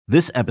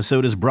This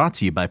episode is brought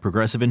to you by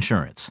Progressive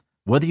Insurance.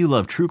 Whether you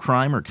love true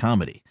crime or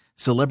comedy,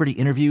 celebrity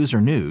interviews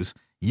or news,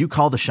 you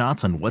call the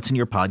shots on what's in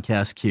your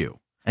podcast queue.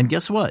 And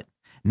guess what?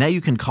 Now you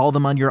can call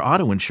them on your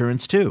auto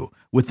insurance too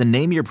with the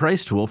Name Your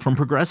Price tool from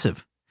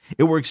Progressive.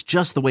 It works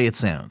just the way it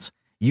sounds.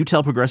 You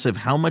tell Progressive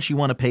how much you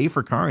want to pay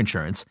for car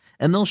insurance,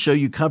 and they'll show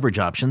you coverage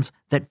options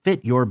that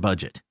fit your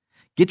budget.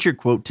 Get your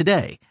quote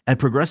today at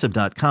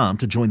Progressive.com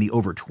to join the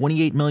over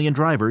 28 million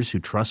drivers who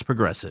trust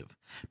Progressive.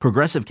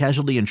 Progressive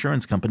Casualty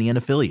Insurance Company and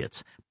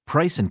Affiliates.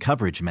 Price and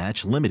coverage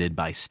match limited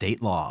by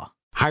state law.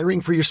 Hiring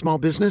for your small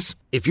business?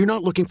 If you're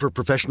not looking for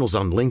professionals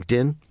on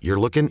LinkedIn, you're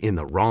looking in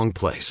the wrong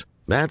place.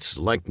 That's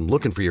like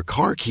looking for your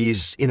car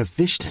keys in a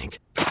fish tank.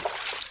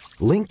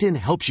 LinkedIn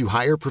helps you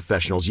hire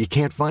professionals you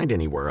can't find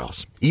anywhere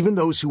else, even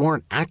those who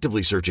aren't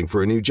actively searching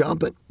for a new job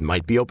but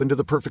might be open to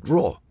the perfect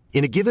role.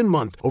 In a given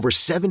month, over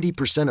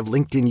 70% of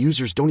LinkedIn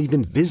users don't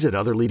even visit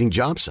other leading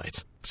job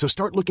sites. So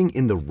start looking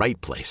in the right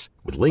place.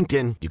 With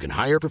LinkedIn, you can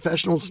hire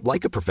professionals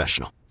like a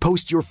professional.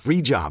 Post your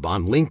free job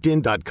on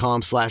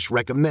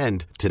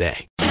linkedin.com/recommend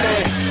today. All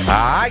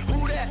right.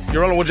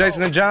 You're rolling with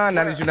Jason and John,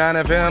 92.9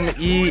 FM,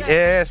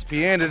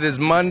 ESPN. It is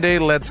Monday.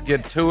 Let's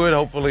get to it.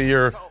 Hopefully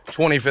your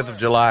 25th of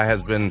July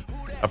has been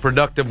a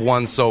productive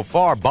one so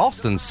far.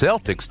 Boston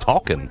Celtics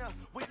talking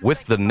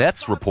with the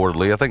Nets,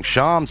 reportedly. I think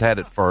Shams had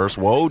it first.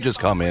 Woj just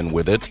come in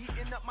with it.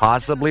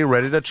 Possibly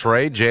ready to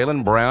trade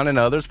Jaylen Brown and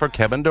others for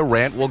Kevin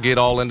Durant. We'll get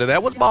all into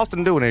that. What's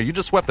Boston doing here? You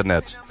just swept the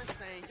Nets.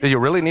 Do you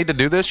really need to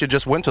do this? You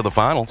just went to the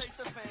finals.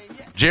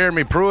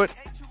 Jeremy Pruitt,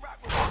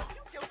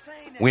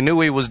 we knew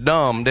he was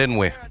dumb, didn't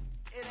we?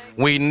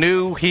 We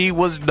knew he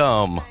was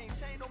dumb.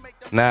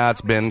 Now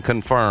it's been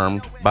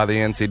confirmed by the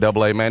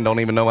NCAA. Man,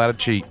 don't even know how to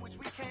cheat.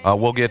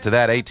 We'll get to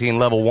that. 18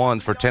 level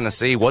ones for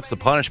Tennessee. What's the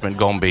punishment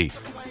going to be?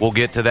 We'll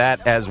get to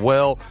that as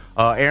well.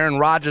 Aaron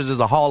Rodgers is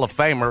a Hall of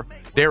Famer.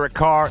 Derek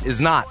Carr is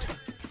not.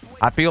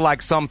 I feel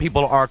like some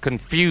people are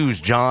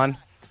confused, John.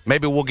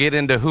 Maybe we'll get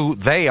into who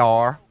they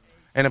are.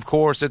 And, of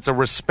course, it's a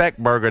Respect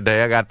Burger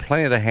Day. I got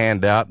plenty to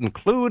hand out,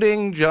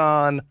 including,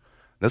 John,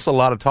 this is a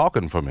lot of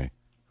talking for me,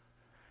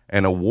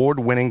 an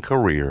award-winning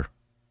career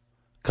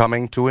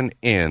coming to an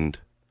end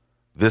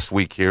this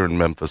week here in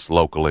Memphis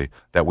locally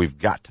that we've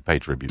got to pay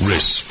tribute to.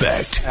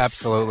 Respect.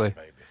 Absolutely.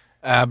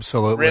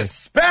 Absolutely.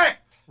 Respect!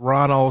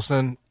 Ron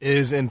Olson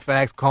is, in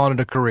fact, calling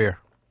it a career.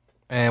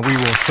 And we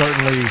will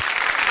certainly...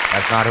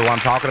 That's not who I'm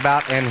talking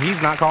about, and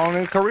he's not calling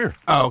it a career.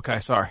 Oh, okay,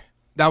 sorry.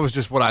 That was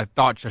just what I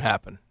thought should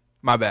happen.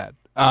 My bad.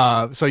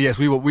 So, yes,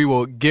 we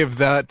will give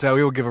that.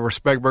 We will give a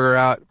Respect Burger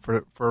out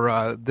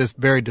for this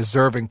very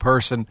deserving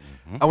person.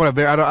 Mm-hmm.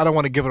 I don't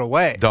want to give it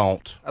away.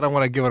 Don't. I don't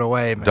want to give it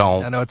away, man.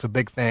 Don't. I know it's a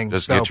big thing.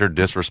 Just get your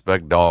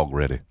disrespect dog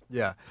ready.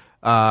 Yeah.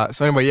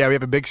 So anyway, we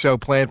have a big show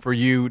planned for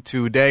you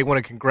today. I want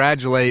to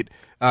congratulate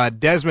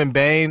Desmond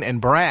Bain and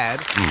Brad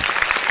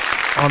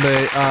on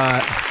the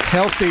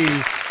healthy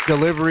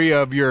delivery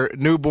of your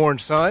newborn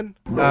son.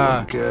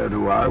 I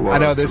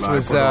know this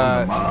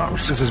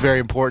was very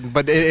important,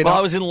 but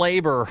I was in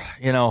labor,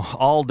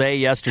 all day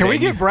yesterday. Can we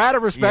give Brad a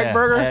Respect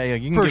Burger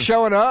for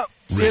showing up?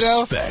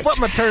 Respect. What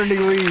maternity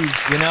leave?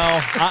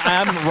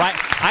 I'm right.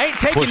 I ain't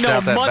taking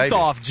no month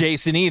off,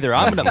 Jason, either.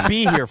 I'm going to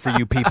be here for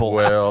you people.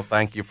 Well,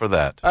 thank you for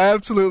that. I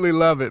absolutely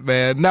love it,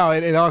 man. No,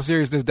 in all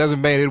seriousness,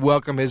 Desmond Bain did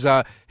welcome his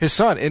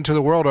son into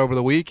the world over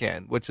the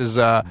weekend, which is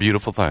a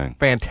beautiful thing.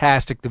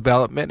 Fantastic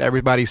development.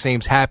 Everybody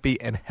seems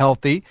happy and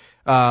healthy.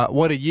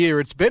 What a year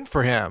it's been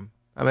for him.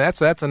 I mean,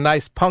 that's a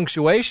nice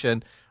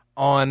punctuation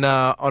on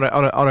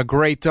a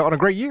great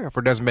year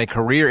for Desmond Bain.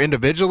 Career,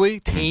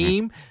 individually,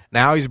 team. Mm-hmm.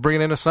 Now he's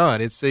bringing in a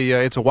son. It's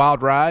a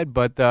wild ride,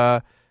 but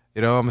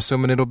I'm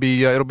assuming it'll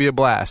be a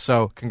blast.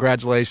 So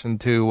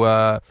congratulations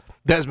to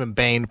Desmond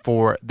Bain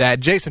for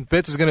that. Jason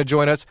Fitz is going to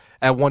join us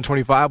at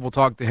 1:25. We'll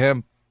talk to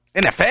him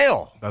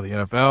NFL about the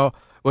NFL,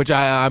 which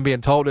I'm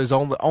being told is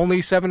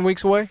only 7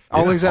 weeks away.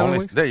 Only 7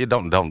 weeks. You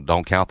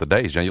don't count the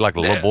days. You're like a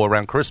little boy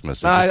around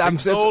Christmas. I'm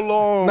so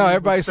long. No,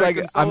 everybody's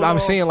like I'm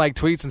seeing like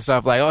tweets and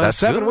stuff like, that's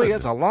 7 weeks.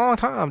 That's a long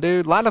time,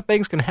 dude. A lot of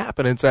things can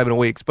happen in 7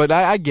 weeks, but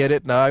I get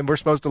it. No, we're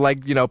supposed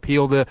to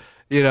peel the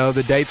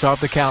the dates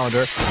off the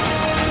calendar.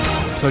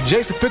 So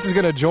Jason Fitz is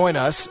going to join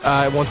us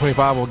at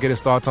 1:25. We'll get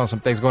his thoughts on some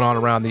things going on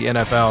around the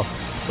NFL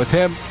with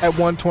him at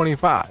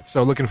 1:25.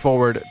 So looking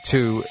forward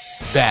to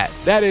that.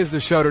 That is the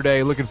show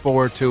today. Looking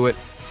forward to it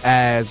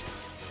as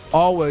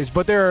always.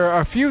 But there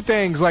are a few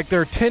things like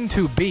there tend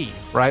to be,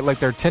 right? Like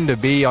there tend to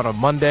be on a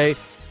Monday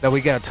that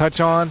we got to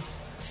touch on.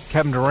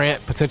 Kevin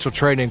Durant, potential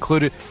trade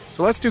included.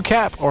 So let's do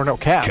cap or no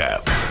cap.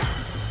 Cap.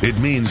 It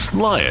means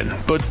lion,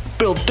 but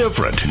built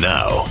different.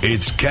 Now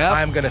it's cap.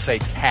 I'm going to say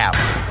cap.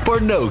 For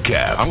no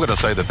cap. I'm going to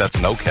say that's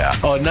no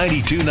cap. On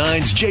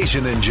 92.9's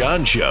Jason and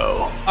John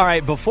Show. All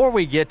right, before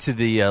we get to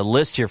the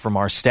list here from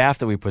our staff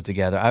that we put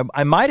together,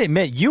 I might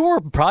admit you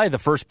were probably the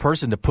first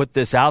person to put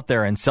this out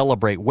there and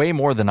celebrate way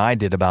more than I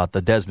did about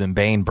the Desmond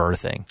Bain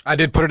birthing. I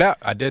did put it out.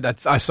 I did.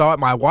 I saw it.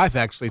 My wife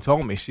actually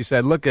told me. She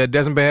said, look,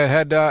 Desmond Bain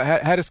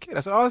had his kid. I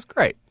said, oh, that's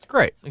great.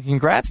 Great. So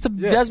congrats to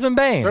Desmond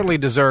Bain. Certainly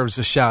deserves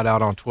a shout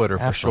out on Twitter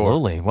for sure.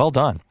 Absolutely. Well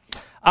done.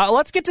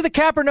 Let's get to the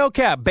cap or no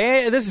cap.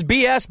 This is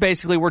BS,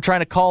 basically. We're trying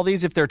to call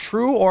these if they're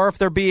true or if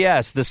they're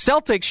BS. The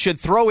Celtics should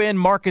throw in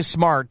Marcus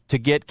Smart to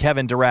get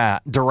Kevin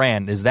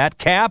Durant. Is that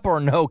cap or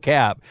no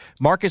cap?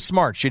 Marcus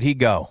Smart, should he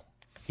go?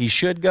 He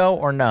should go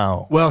or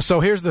no? Well, so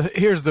here's the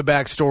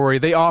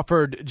backstory. They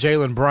offered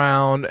Jaylen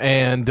Brown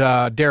and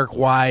Derek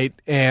White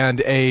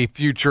and a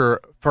future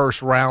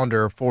first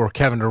rounder for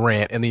Kevin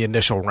Durant in the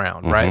initial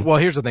round, right? Well,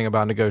 here's the thing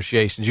about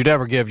negotiations. You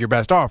never give your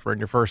best offer in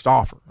your first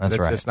offer. That's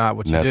right. That's not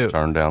what you Nets do.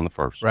 turned down the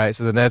first. Right.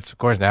 So the Nets, of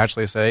course,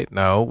 naturally say,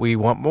 no, we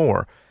want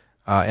more.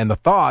 And the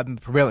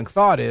prevailing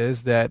thought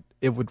is that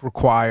it would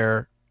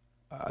require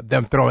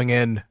them throwing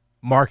in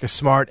Marcus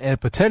Smart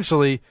and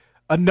potentially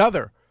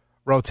another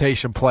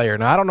rotation player.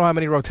 Now, I don't know how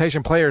many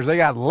rotation players they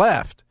got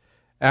left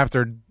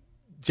after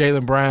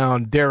Jaylen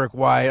Brown, Derek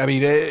White. I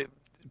mean,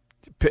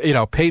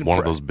 Peyton. One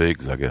of those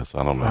bigs, I guess.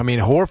 I don't know. I mean,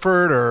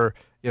 Horford or,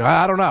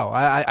 I don't know.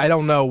 I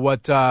don't know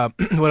what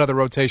what other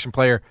rotation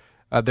player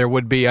there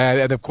would be.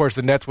 And, of course,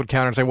 the Nets would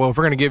counter and say, well, if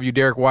we're going to give you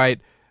Derek White,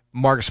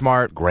 Marcus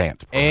Smart, Grant,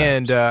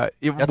 perhaps. And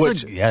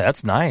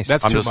that's nice.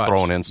 That's I'm too just much.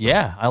 throwing in stuff.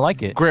 Yeah, I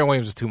like it. Grant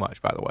Williams is too much,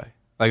 by the way.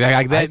 Like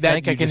I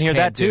think I can hear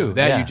that too.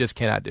 That Yeah. you just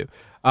cannot do.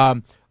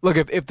 Look,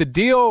 if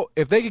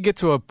they could get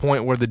to a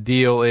point where the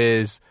deal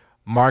is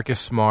Marcus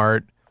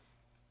Smart,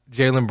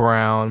 Jaylen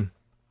Brown,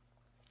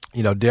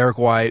 Derek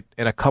White,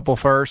 and a couple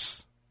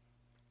firsts,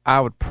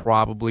 I would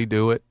probably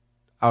do it.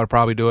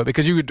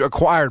 Because you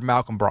acquired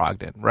Malcolm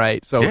Brogdon,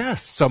 right? So,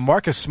 yes. So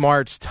Marcus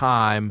Smart's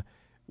time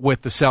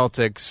with the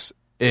Celtics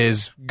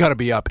is going to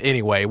be up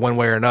anyway, one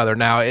way or another.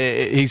 Now,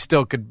 he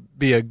still could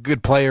be a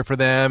good player for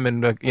them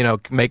and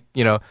make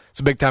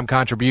some big time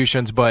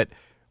contributions. But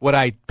would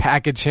I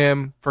package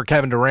him for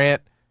Kevin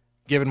Durant,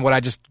 given what I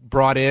just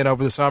brought in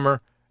over the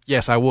summer?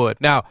 Yes, I would.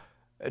 Now,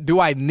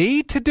 do I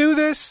need to do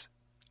this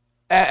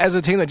as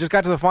a team that just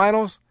got to the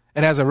finals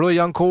and has a really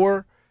young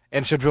core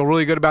and should feel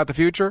really good about the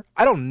future?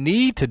 I don't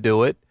need to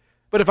do it.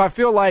 But if I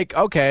feel like,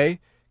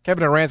 okay,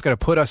 Kevin Durant's going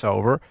to put us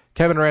over,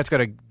 Kevin Durant's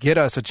going to get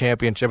us a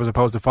championship as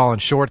opposed to falling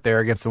short there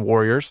against the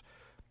Warriors,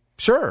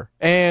 sure.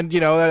 And,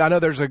 I know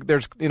there's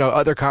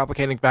other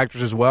complicating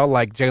factors as well,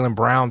 like Jaylen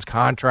Brown's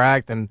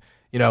contract and,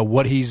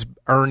 what he's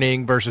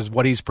earning versus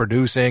what he's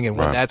producing and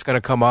when that's going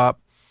to come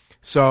up.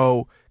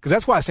 So, because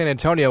that's why San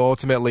Antonio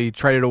ultimately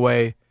traded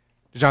away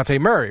DeJounte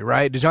Murray,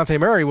 right? DeJounte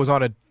Murray was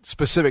on a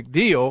specific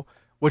deal,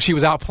 which he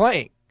was out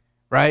playing,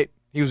 right?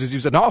 He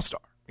was an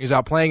all-star. He was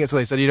out playing it, so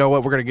they said, you know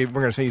what, we're going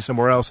to send you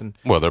somewhere else. And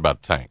well, they're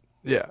about to tank.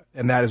 Yeah,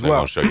 and that as They're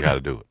well. going to show you how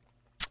to do it.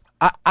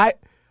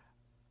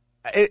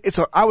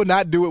 I would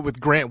not do it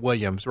with Grant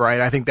Williams, right?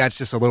 I think that's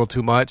just a little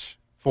too much.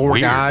 Four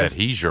Weird guys. that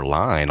he's your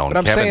line on But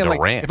I'm Kevin saying,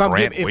 Durant. like,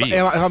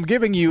 if I'm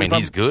giving you,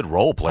 he's good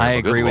role player. I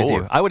agree with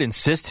Lord. you. I would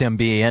insist him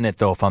be in it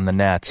though if I'm the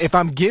Nets. if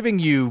I'm giving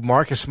you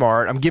Marcus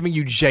Smart, I'm giving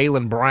you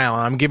Jaylen Brown,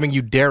 I'm giving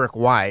you Derek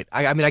White.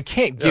 I mean, I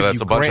can't give that's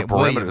you a bunch Grant of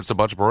perimeter. Williams. It's a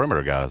bunch of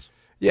perimeter guys.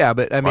 Yeah,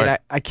 but I mean, Right.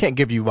 I can't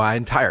give you my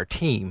entire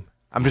team.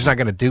 I'm just not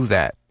going to do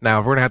that.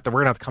 Now, we're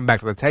gonna have to come back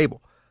to the table.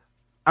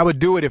 I would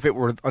do it if it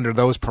were under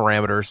those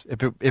parameters.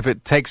 If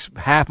it takes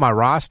half my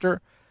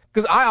roster,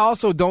 because I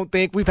also don't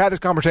think we've had this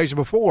conversation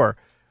before.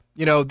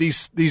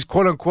 These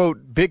quote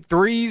unquote big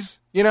threes,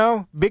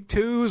 big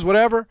twos,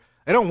 whatever.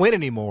 They don't win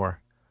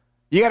anymore.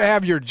 You got to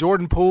have your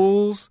Jordan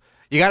Pooles.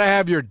 You got to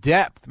have your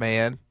depth,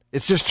 man.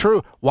 It's just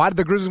true. Why did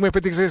the Grizzlies win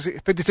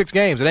 56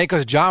 games? It ain't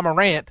because John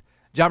Morant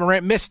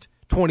missed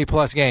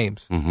 20-plus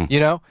games.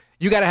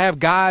 You got to have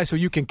guys who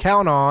you can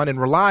count on and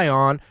rely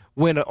on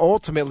when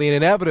ultimately and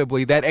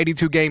inevitably that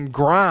 82-game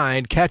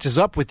grind catches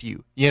up with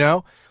you,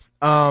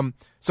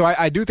 So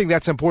I do think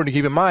that's important to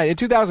keep in mind. In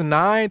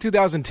 2009,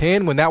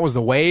 2010, when that was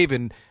the wave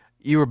and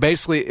you were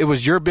basically, it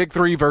was your big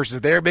three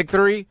versus their big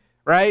three,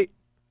 right?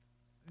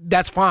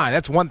 That's fine.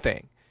 That's one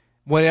thing.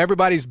 When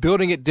everybody's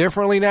building it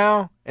differently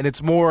now and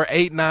it's more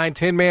 8, 9,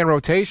 10-man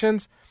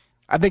rotations,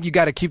 I think you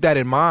got to keep that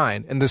in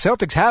mind. And the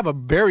Celtics have a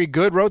very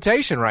good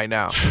rotation right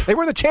now. They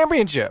were in the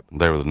championship.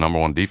 They were the number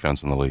one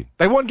defense in the league.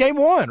 They won game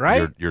one,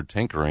 right? You're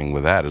tinkering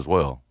with that as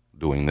well,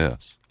 doing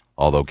this.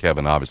 Although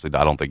Kevin, obviously,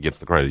 I don't think gets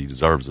the credit he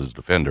deserves as a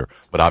defender.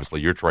 But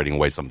obviously, you're trading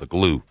away some of the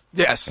glue.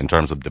 Yes. In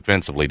terms of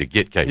defensively to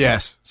get KD.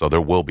 Yes. So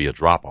there will be a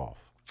drop-off.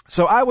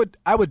 So I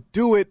would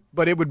do it,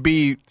 but it would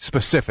be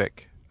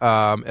specific.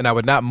 And I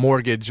would not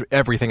mortgage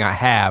everything I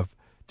have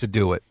to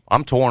do it.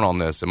 I'm torn on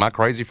this. Am I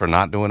crazy for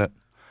not doing it?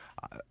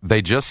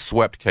 They just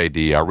swept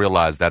KD. I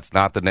realize that's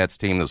not the Nets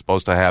team that's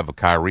supposed to have a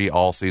Kyrie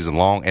all season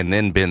long and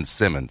then Ben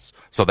Simmons.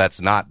 So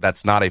that's not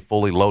a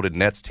fully loaded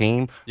Nets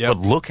team. Yep. But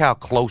look how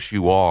close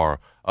you are,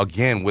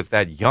 again, with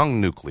that young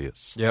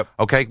nucleus. Yep.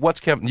 Okay, what's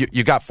Kevin?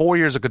 You got 4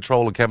 years of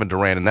control of Kevin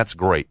Durant, and that's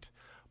great.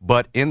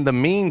 But in the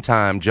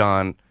meantime,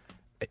 John,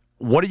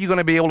 what are you going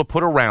to be able to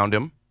put around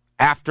him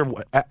after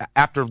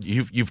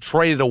you've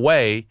traded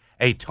away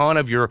a ton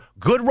of your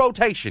good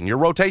rotation, your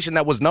rotation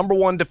that was number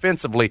one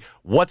defensively?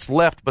 What's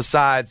left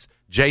besides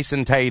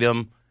Jason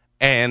Tatum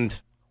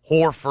and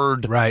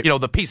Horford, right?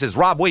 The pieces.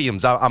 Rob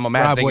Williams, I'm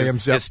imagining,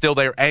 Williams, is still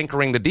there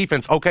anchoring the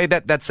defense. Okay,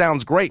 that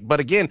sounds great, but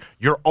again,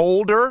 you're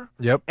older,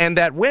 and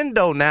that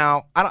window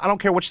now, I don't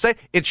care what you say,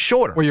 it's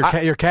shorter. Well,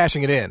 you're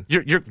cashing it in.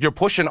 You're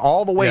pushing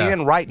all the way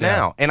in right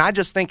now, and I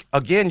just think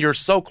again, you're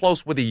so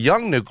close with a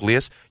young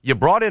nucleus. You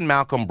brought in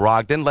Malcolm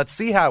Brogdon. Let's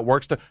see how it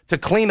works to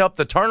clean up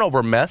the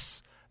turnover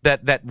mess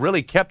that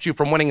really kept you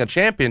from winning a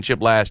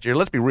championship last year.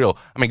 Let's be real.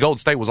 I mean, Golden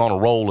State was on a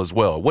roll as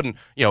well. It wouldn't,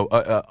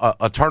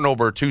 a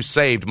turnover or two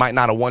saved might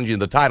not have won you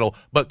the title,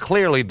 but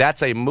clearly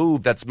that's a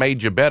move that's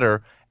made you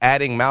better,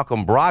 adding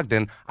Malcolm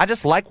Brogdon. I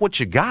just like what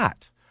you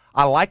got.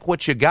 I like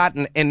what you got,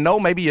 and no,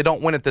 maybe you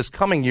don't win it this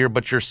coming year,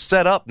 but you're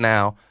set up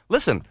now.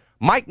 Listen,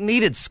 Mike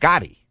needed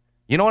Scotty.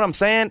 You know what I'm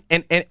saying?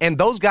 And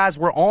those guys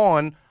were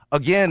on,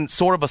 again,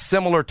 sort of a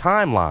similar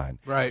timeline.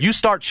 Right. You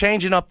start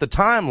changing up the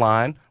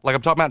timeline, like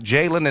I'm talking about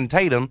Jalen and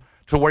Tatum,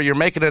 to where you're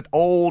making it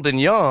old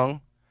and young,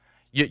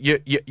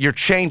 you're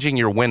changing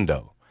your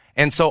window.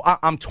 And so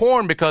I'm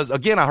torn because,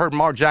 again, I heard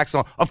Mark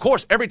Jackson. Of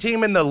course, every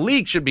team in the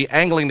league should be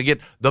angling to get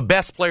the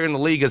best player in the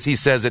league, as he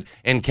says it,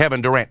 in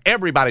Kevin Durant.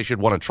 Everybody should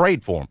want to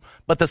trade for him.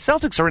 But the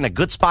Celtics are in a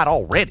good spot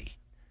already,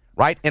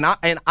 right? And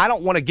I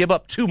don't want to give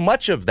up too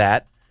much of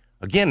that.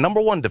 Again,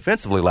 number one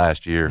defensively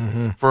last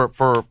year for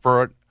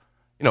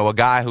a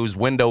guy whose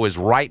window is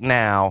right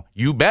now.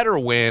 You better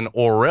win,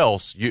 or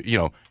else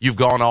you've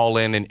gone all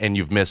in and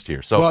you've missed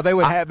here. So well, they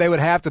would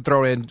have to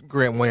throw in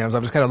Grant Williams.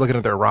 I'm just kind of looking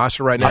at their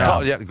roster right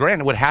now.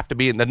 Grant would have to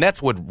be, and the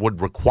Nets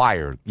would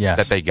require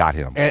that they got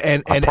him.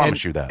 And I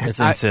promise you that. It's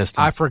insistence.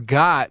 I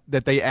forgot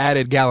that they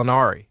added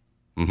Gallinari.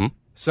 Mm-hmm.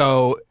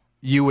 So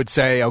you would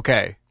say,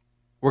 okay,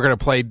 we're going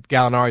to play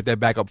Gallinari at that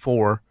backup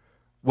four,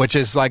 which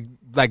is like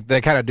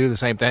they kind of do the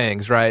same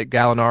things, right?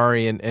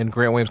 Gallinari and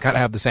Grant Williams kind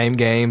of have the same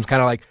games,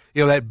 kind of like,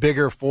 that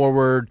bigger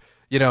forward,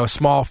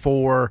 small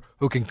four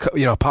who can,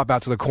 pop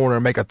out to the corner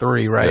and make a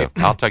three, right?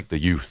 Yeah, I'll take the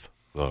youth.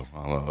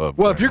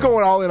 Well, if you're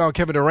going all in on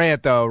Kevin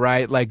Durant, though,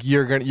 right? Like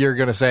you're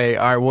gonna say,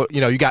 all right, well,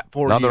 you got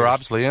 4 years. They're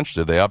obviously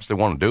interested. They obviously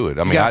want to do it.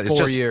 I mean, it's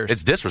 4 years.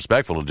 It's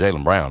disrespectful to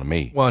Jaylen Brown to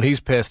me. Well, and he's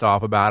pissed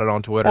off about it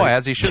on Twitter. Well,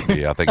 as he should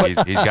be. I think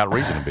he's got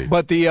reason to be.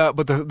 But they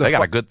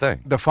got a good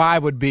thing. The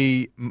five would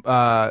be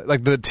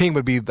the team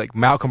would be like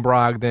Malcolm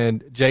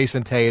Brogdon,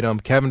 Jason Tatum,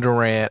 Kevin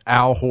Durant,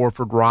 Al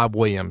Horford, Rob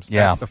Williams.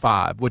 That's the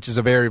five, which is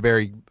a very,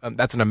 very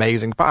that's an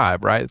amazing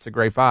five, right? It's a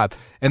great five.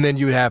 And then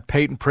you would have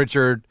Peyton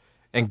Pritchard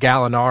and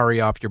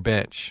Gallinari off your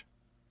bench.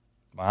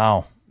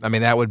 Wow. I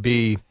mean, that would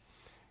be,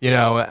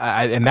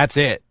 and that's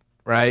it,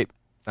 right?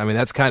 I mean,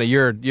 that's kind of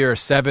your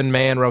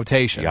 7-man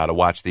rotation. You got to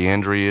watch the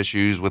injury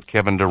issues with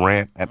Kevin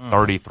Durant at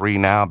 33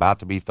 now,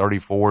 about to be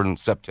 34 in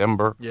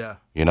September. Yeah.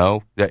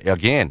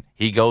 Again,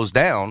 he goes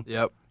down.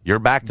 Yep. You're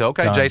back to,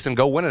 okay, Done. Jason,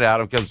 go win it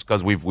out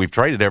because we've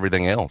traded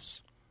everything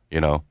else,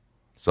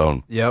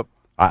 So yep.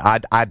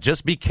 I'd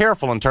just be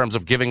careful in terms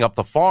of giving up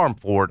the farm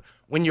for it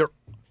when you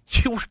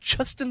were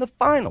just in the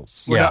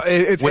finals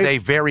with a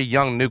very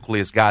young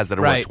nucleus, guys that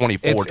are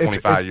 24,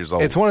 25 years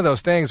old. It's one of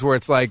those things where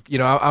it's like,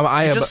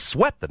 I am just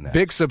swept the Nets.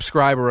 Big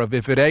subscriber of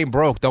if it ain't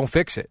broke, don't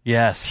fix it.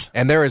 Yes.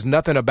 And there is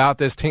nothing about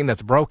this team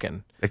that's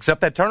broken. Except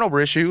that turnover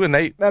issue, and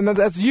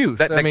that's youth.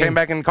 They came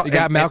back and you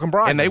got Malcolm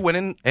Brogdon. And they went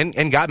in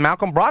and got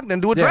Malcolm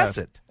Brogdon to address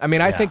it. I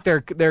mean, I think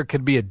there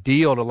could be a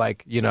deal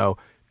to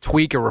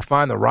tweak or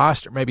refine the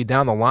roster maybe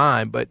down the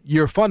line, but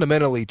you're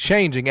fundamentally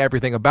changing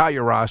everything about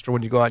your roster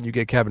when you go out and you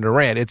get Kevin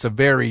Durant. It's a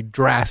very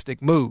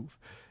drastic move,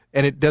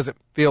 and it doesn't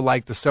feel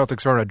like the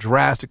Celtics are in a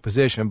drastic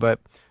position, but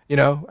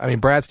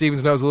Brad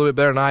Stevens knows a little bit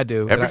better than I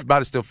do.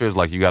 Everybody still feels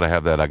like you got to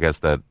have that, I guess,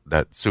 that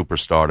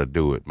superstar to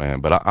do it,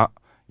 man. But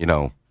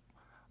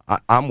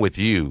I'm with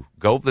you.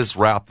 Go this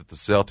route that the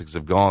Celtics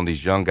have gone,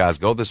 these young guys.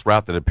 Go this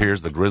route that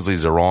appears the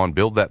Grizzlies are on.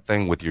 Build that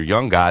thing with your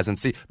young guys and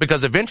see.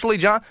 Because eventually,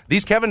 John,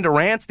 these Kevin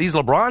Durants, these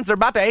LeBrons, they're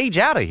about to age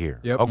out of here.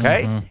 Yep.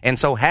 Okay? Mm-hmm. And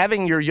so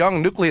having your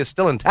young nucleus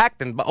still intact,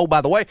 and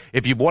by the way,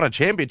 if you've won a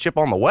championship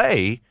on the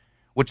way,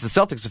 which the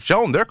Celtics have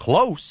shown, they're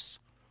close.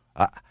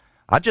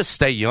 I'd just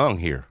stay young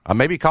here.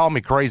 Maybe call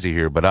me crazy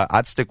here, but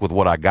I'd stick with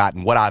what I got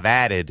and what I've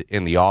added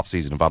in the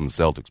offseason if I'm the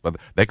Celtics. But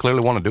they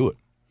clearly want to do it.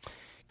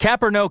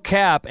 Cap or no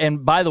cap,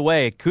 and by the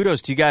way,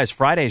 kudos to you guys.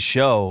 Friday's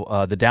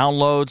show, the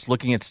downloads,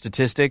 looking at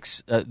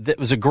statistics, that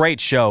was a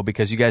great show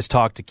because you guys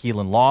talked to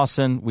Keelan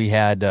Lawson. We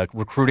had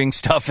recruiting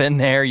stuff in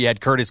there. You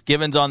had Curtis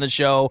Givens on the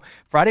show.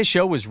 Friday's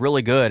show was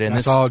really good. And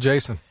that's all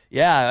Jason.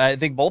 Yeah, I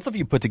think both of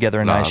you put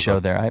together a nice show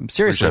there. I'm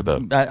seriously,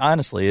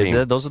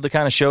 honestly, those are the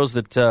kind of shows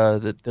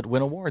that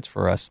win awards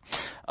for us.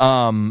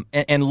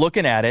 And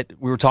looking at it,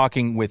 we were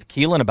talking with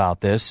Keelan about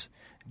this.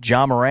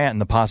 Ja Morant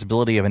and the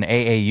possibility of an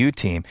AAU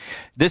team.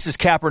 This is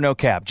cap or no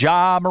cap.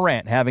 Ja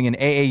Morant having an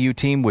AAU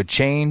team would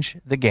change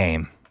the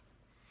game.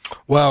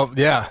 Well,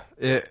 yeah,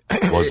 it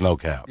was no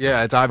cap.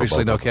 Yeah, it's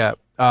obviously no cap.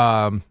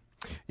 And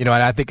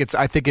I think it's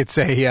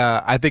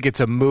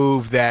a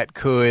move that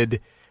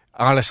could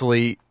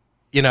honestly,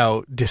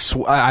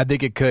 I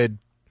think it could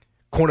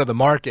corner the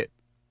market,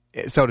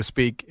 so to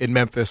speak, in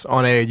Memphis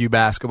on AAU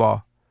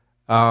basketball.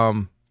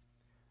 I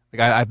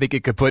think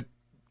it could put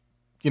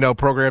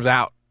programs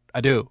out. I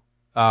do.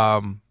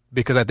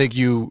 because I think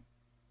you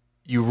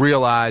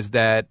realize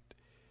that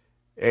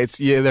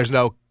there's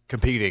no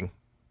competing.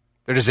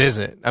 There just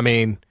isn't. I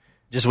mean,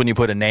 just when you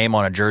put a name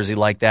on a jersey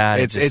like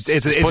that, it's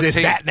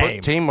that name.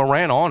 Put Team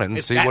Morant on it and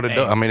see what it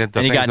does. I mean, and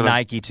you got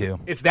Nike too.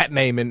 It's that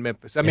name in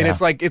Memphis. I mean,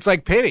 it's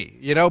like Penny,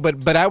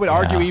 but I would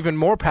argue even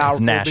more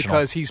powerful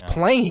because he's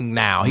playing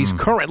now. He's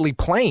currently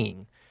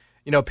playing.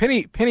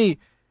 Penny,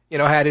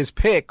 had his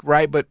pick,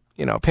 right? But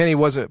Penny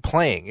wasn't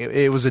playing.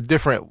 It was a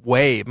different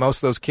way. Most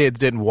of those kids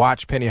didn't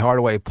watch Penny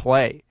Hardaway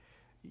play.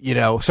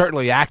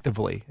 Certainly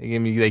actively. I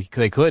mean,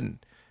 they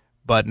couldn't.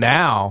 But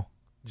now,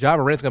 Ja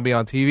Morant's going to be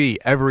on TV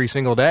every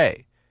single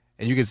day.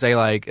 And you could say,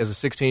 like, as a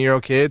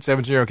 16-year-old kid,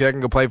 17-year-old kid, I can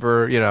go play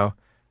for, Ja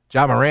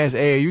Morant's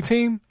AAU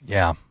team.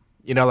 Yeah.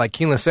 Like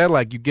Keeneland said,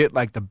 like, you get,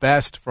 like, the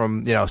best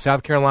from,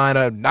 South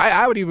Carolina.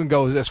 I would even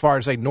go as far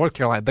as, say, North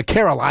Carolina, the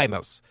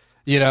Carolinas,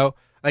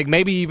 like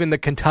maybe even the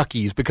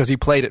Kentuckys because he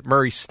played at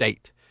Murray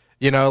State.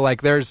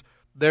 Like, there's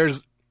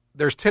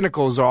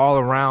tentacles all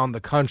around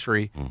the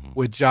country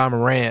with Ja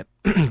Morant,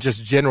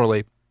 just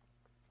generally.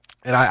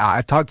 And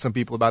I talked to some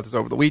people about this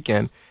over the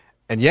weekend.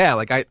 And yeah,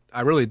 like I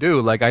really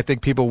do. Like I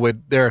think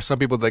there are some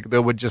people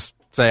that would just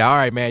say, all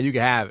right, man, you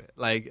can have it.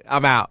 Like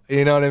I'm out.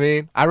 You know what I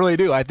mean? I really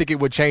do. I think it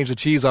would change the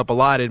cheese up a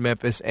lot in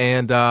Memphis,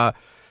 and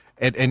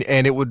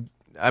it would,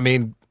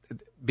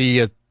 be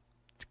a,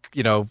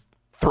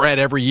 threat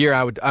every year.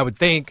 I would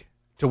think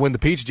to win the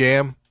Peach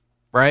Jam,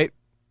 right?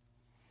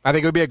 I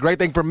think it would be a great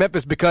thing for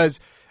Memphis because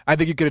I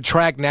think you could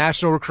attract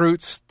national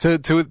recruits to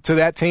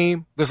that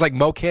team. There's like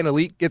MoKan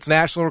Elite gets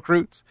national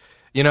recruits,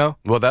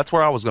 Well, that's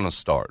where I was going to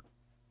start.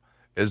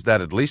 Is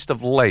that at least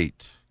of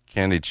late,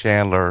 Kenny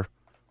Chandler,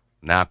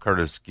 now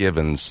Curtis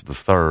Givens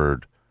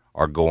III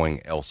are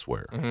going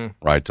elsewhere,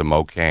 right, to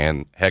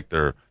MoKan.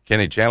 Hector,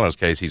 Kenny Chandler's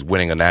case, he's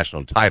winning a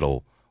national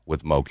title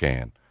with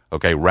MoKan,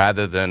 okay,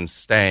 rather than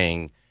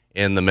staying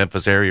in the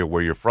Memphis area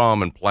where you're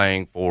from and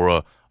playing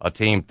for a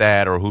Team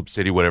Thad or Hoop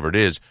City, whatever it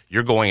is.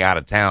 You're going out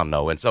of town,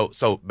 though. And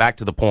so back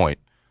to the point,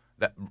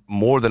 that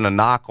more than a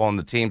knock on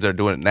the teams that are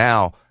doing it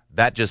now,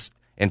 that just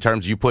 – in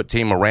terms of you put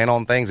Team Morant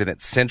on things and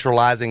it's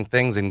centralizing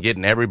things and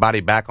getting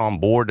everybody back on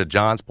board, to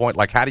John's point,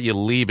 like how do you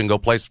leave and go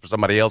play for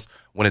somebody else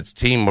when it's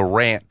Team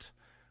Morant,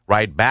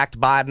 right, backed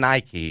by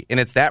Nike? And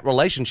it's that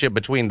relationship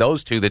between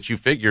those two that you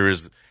figure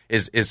is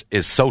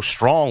so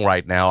strong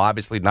right now.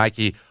 Obviously,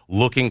 Nike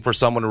looking for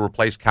someone to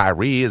replace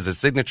Kyrie as a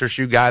signature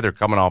shoe guy. They're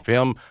coming off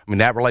him. I mean,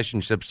 that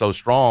relationship's so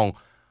strong.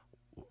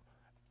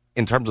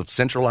 In terms of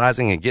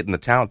centralizing and getting the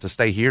talent to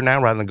stay here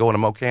now rather than going to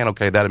MoKan,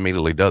 okay, that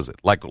immediately does it.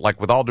 Like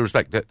with all due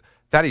respect,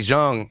 Thaddeus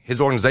Young, his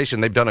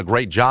organization, they've done a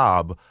great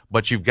job,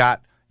 but you've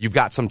got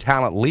some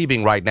talent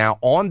leaving right now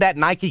on that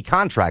Nike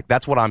contract.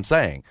 That's what I'm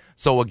saying.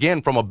 So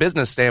again, from a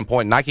business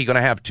standpoint, Nike going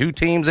to have two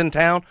teams in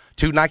town,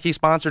 two Nike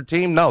sponsored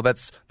teams? No,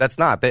 that's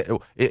not.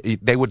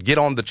 They would get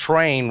on the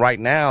train right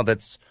now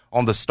that's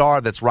on the star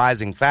that's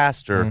rising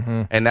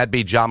faster, and that'd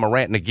be Ja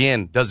Morant. And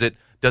again, does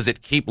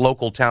it keep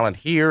local talent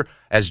here?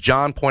 As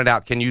John pointed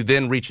out, can you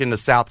then reach into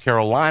South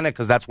Carolina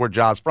because that's where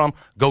Ja's from?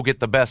 Go get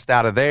the best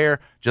out of there.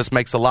 Just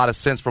makes a lot of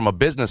sense from a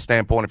business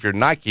standpoint if you're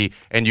Nike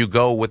and you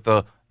go with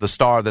the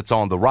star that's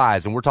on the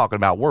rise. And we're talking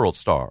about World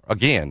Star.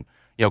 Again,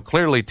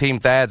 clearly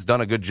Team Thad's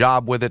done a good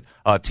job with it.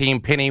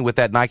 Team Penny with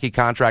that Nike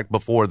contract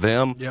before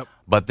them. Yep.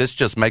 But this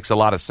just makes a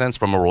lot of sense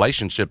from a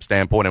relationship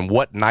standpoint and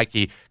what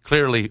Nike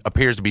clearly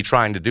appears to be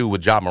trying to do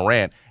with Ja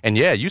Morant. And,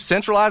 yeah, you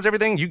centralize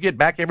everything. You get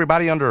back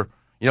everybody under –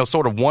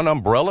 sort of one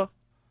umbrella.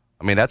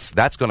 I mean, that's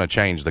going to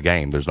change the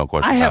game. There's no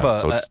question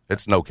about it. So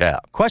it's no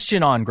cap.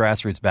 Question on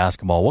grassroots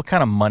basketball. What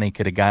kind of money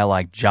could a guy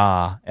like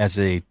Ja, as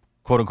a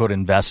quote-unquote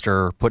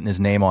investor, putting his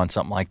name on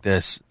something like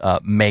this,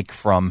 make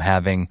from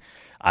having,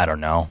 I don't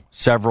know,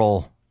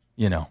 several,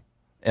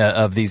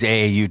 of these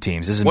AAU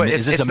teams? Is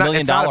this $1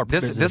 million?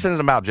 This isn't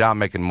about Ja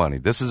making money.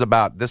 This is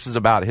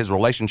about his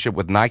relationship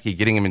with Nike,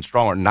 getting him in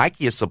stronger.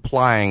 Nike is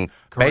supplying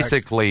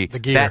basically the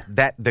gear,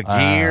 the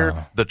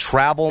gear, the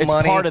travel money.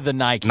 It's part of the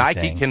Nike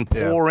thing. Can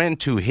pour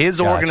into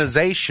his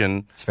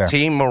organization,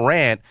 Team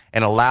Morant,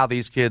 and allow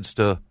these kids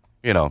to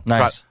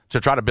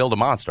try to build a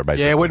monster.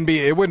 Basically, yeah,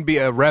 it wouldn't be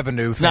a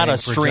revenue thing. Not a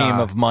stream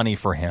of money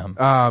for him.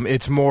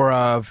 It's more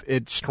of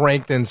it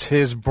strengthens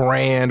his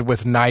brand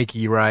with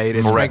Nike, right?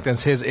 It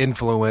strengthens his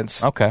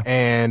influence. Okay,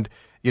 and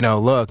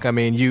look, I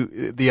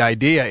mean, the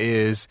idea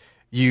is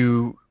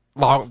you're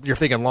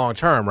thinking long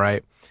term,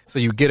 right? So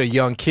you get a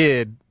young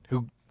kid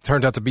who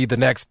turns out to be the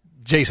next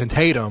Jason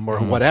Tatum or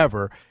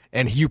whatever,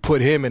 and you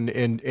put him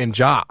in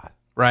Ja,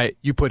 right?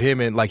 You put him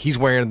in, like, he's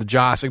wearing the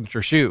Ja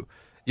signature shoe,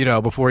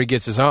 before he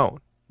gets his own.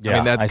 Yeah, I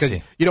mean, that's because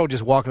see. You don't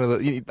just walk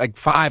into like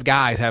 5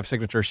 guys have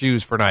signature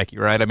shoes for Nike,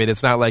 right? I mean,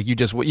 it's not like you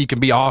can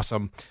be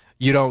awesome.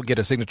 You don't get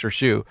a signature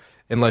shoe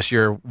unless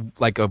you're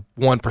like a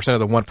 1% of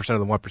the 1% of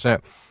the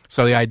 1%.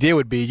 So the idea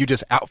would be you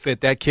just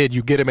outfit that kid,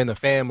 you get him in the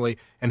family,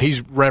 and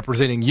he's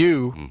representing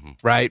you,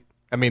 right?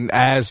 I mean,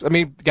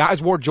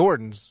 guys wore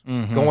Jordans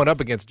going up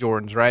against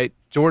Jordans, right?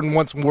 Jordan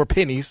once wore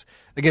pennies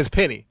against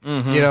Penny.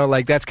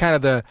 Like that's kind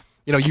of the,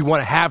 you want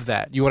to have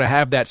that. You want to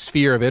have that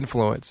sphere of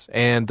influence.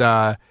 And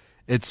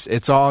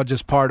It's all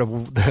just part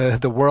of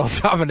the world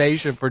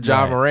domination for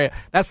John Morant.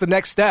 That's the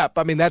next step.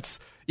 I mean, that's,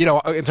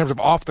 in terms of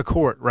off the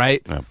court,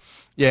 right? Yeah.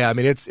 Yeah, I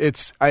mean,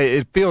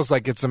 it feels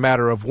like it's a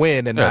matter of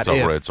when and not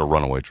if. It's a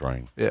runaway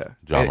train. Yeah.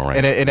 John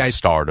Morant and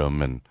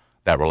stardom and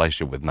that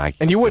relationship with Nike.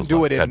 And you wouldn't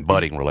do it in that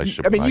budding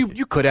relationship. I mean, with Nike.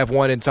 you could have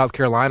one in South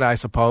Carolina, I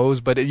suppose,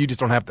 but you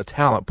just don't have the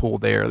talent pool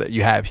there that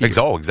you have here.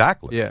 Oh,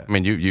 exactly. Yeah. I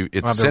mean,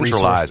 it's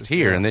centralized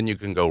here, and then you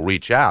can go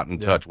reach out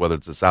and touch, whether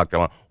it's a South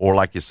Carolina or,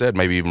 like you said,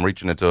 maybe even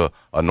reaching into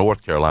a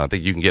North Carolina. I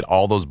think you can get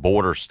all those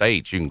border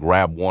states. You can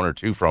grab one or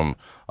two from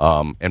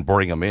and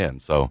bring them in.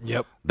 So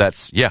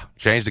that's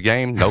change the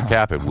game. No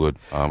cap, it would.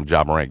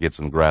 Ja Morant gets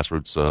in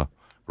grassroots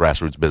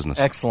business.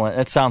 Excellent.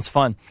 That sounds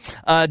fun.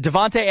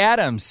 Davante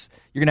Adams,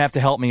 you're going to have to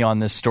help me on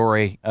this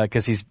story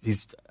because he's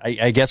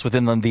I guess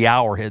within the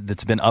hour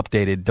that's been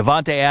updated.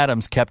 Davante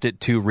Adams kept it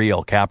too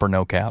real, cap or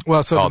no cap.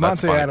 Well, so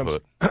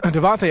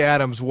Davante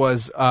Adams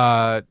was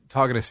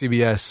talking to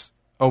CBS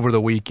over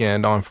the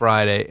weekend on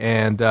Friday,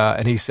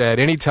 and he said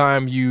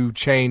anytime you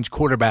change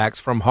quarterbacks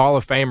from Hall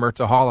of Famer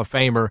to Hall of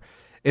Famer,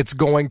 it's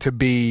going to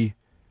be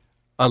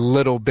a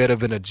little bit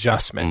of an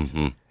adjustment.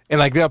 Mm-hmm.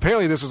 And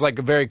apparently this was a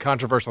very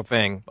controversial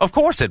thing. Of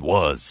course it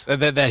was.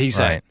 That he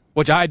said,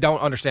 which I don't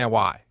understand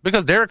why.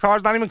 Because Derek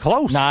Carr's not even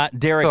close.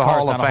 Derek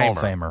Carr's not a Hall of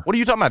Famer. What are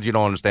you talking about? You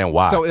don't understand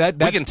why. So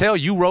we can tell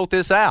you wrote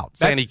this out,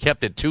 saying he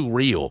kept it too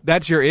real.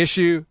 That's your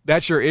issue?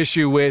 That's your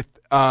issue with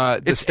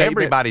the It's statement?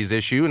 everybody's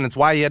issue, and it's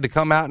why he had to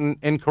come out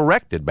and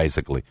correct it,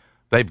 basically.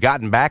 They've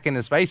gotten back in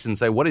his face and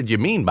say, "What did you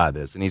mean by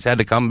this?" And he's had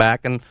to come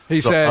back and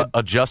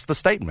adjust the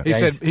statement.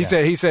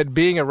 He said,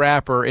 being a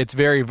rapper, it's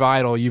very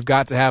vital. You've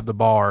got to have the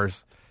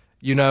bars.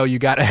 You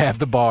got to have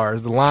the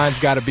bars. The line's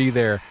got to be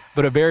there.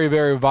 But a very,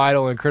 very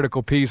vital and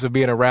critical piece of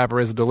being a rapper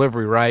is a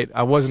delivery, right?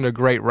 I wasn't a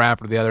great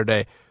rapper the other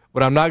day.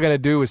 What I'm not going to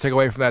do is take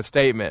away from that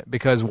statement,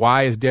 because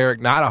why is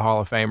Derek not a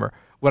Hall of Famer?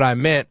 What I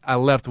meant, I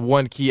left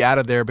one key out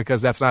of there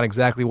because that's not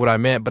exactly what I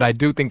meant. But I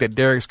do think that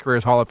Derek's career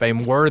is Hall of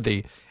Fame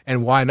worthy,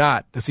 and why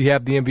not? Does he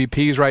have the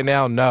MVPs right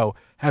now? No.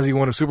 Has he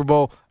won a Super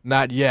Bowl?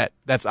 Not yet.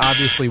 That's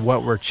obviously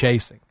what we're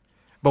chasing.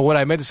 But what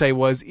I meant to say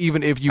was,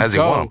 even if you he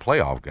won a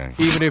playoff game?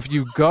 Even if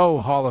you go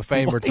Hall of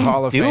Famer to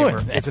Hall of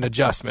Famer, it's an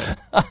adjustment.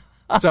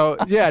 So,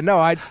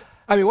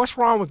 I mean, what's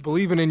wrong with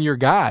believing in your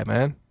guy,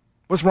 man?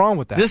 What's wrong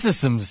with that? This is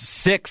some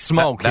sick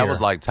smoke That here. was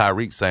like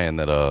Tyreek saying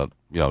that,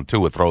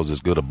 Tua throws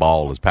as good a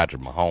ball as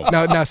Patrick Mahomes.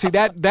 No, see,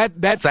 that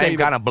same statement,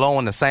 kind of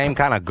blowing the same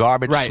kind of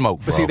garbage smoke,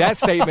 bro. But see, that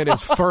statement is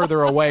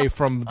further away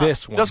from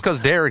this one. Just because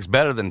Derek's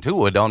better than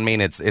Tua don't mean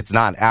it's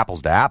not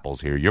apples to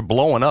apples here. You're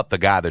blowing up the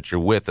guy that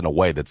you're with in a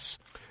way that's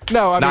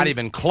not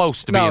even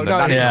close to being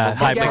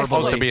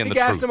close to being the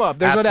truth. He gassed him up.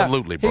 There's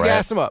Absolutely, no doubt.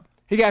 Brad.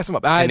 He gassed him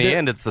up. In the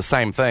end, it's the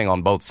same thing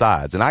on both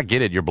sides. And I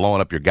get it, you're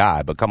blowing up your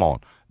guy, but come on.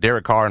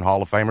 Derek Carr and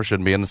Hall of Famer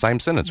shouldn't be in the same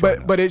sentence right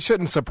now. But it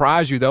shouldn't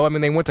surprise you, though. I mean,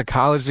 they went to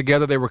college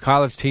together. They were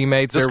college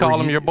teammates. Just call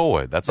him your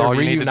boy. That's all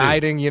you need to do.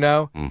 Reuniting,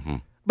 Mm-hmm.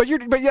 But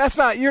that's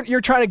not.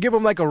 You're trying to give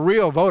him a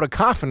real vote of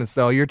confidence,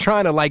 though. You're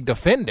trying to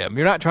defend him.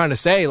 You're not trying to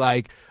say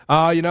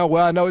I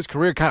know his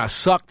career kind of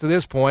sucked to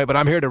this point, but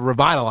I'm here to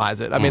revitalize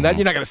it. I mean,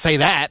 you're not going to say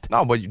that.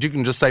 No, but you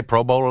can just say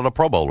Pro Bowler to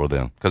Pro Bowler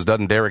then, because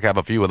doesn't Derek have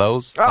a few of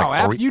those?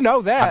 Oh, you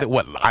know that.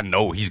 I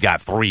know he's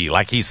got 3.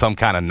 Like he's some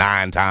kind of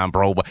 9-time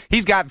Pro Bowler.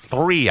 He's got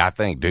 3, I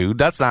think, dude.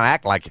 Let's not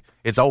act like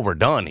it's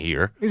overdone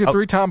here. He's a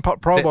 3-time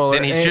Pro Bowler.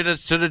 Then he should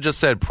have just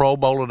said Pro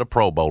Bowler to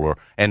Pro Bowler,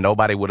 and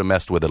nobody would have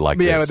messed with it like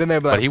this. Yeah, but then they'd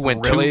be like, he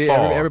went really? too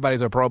far.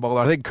 Everybody's a Pro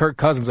Bowler. I think Kirk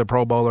Cousins is a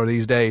Pro Bowler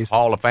these days.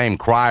 Hall of Fame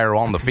crier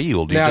on the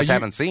field. You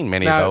haven't seen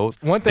many of those.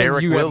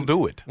 Derek will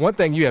do it. One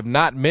thing you have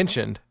not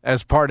mentioned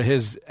as part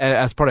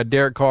of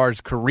Derek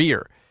Carr's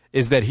career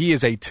is that he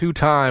is a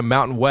 2-time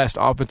Mountain West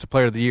Offensive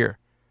Player of the Year.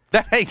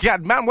 That ain't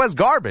got Mountain West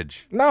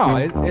garbage. No,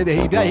 he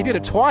did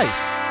it twice.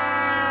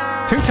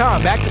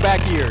 2-time,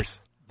 back-to-back years.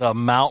 The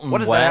Mountain West. What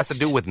does that have to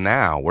do with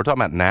now? We're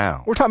talking about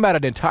now. We're talking about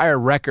an entire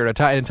record,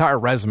 an entire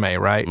resume,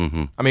 right?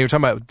 Mm-hmm. I mean, we're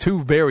talking about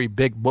 2 very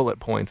big bullet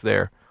points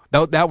there.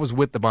 That was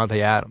with Davante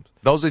Adams.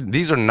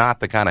 These are not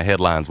the kind of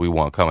headlines we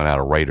want coming out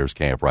of Raiders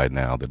camp right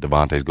now. That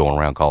Davante's going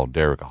around calling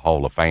Derek a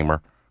Hall of Famer.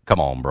 Come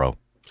on, bro.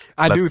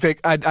 I do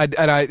think,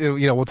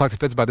 we'll talk to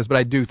Fitz about this, but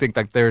I do think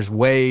there's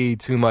way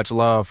too much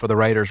love for the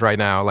Raiders right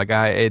now.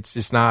 It's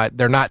just not.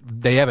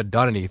 They haven't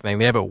done anything.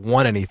 They haven't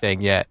won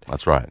anything yet.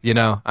 That's right.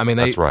 I mean,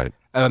 that's right.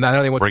 I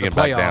know they went Bring to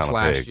the playoffs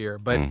last year,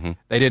 but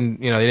they didn't.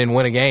 They didn't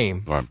win a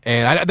game, right.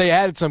 And they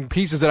added some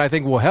pieces that I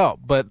think will help.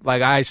 But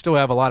I still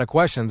have a lot of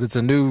questions. It's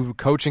a new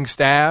coaching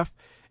staff.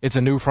 It's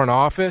a new front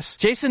office.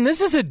 Jason, this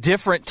is a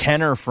different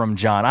tenor from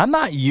John. I'm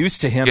not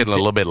used to him getting a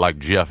little bit like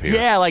Jeff here.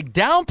 Yeah,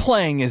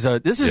 downplaying is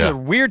a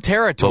weird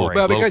territory.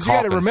 Well, because you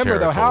got to remember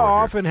though, how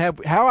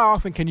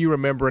often can you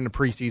remember in the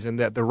preseason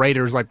that the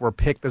Raiders were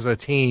picked as a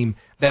team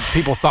that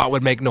people thought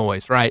would make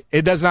noise? Right?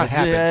 It does not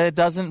happen. It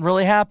doesn't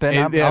really happen.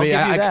 I'll give you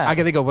that. I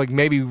can think of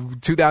maybe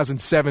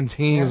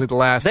 2017 was the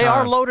last. They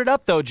time. are loaded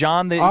up though,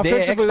 John. The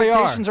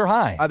expectations are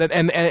high,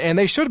 and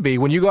they should be.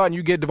 When you go out and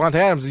you get Davante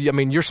Adams, I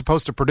mean, you're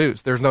supposed to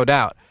produce. There's no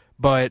doubt.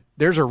 But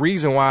there's a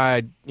reason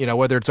why,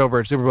 whether it's over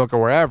at Superbook or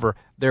wherever,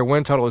 their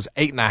win total is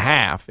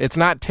 8.5. It's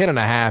not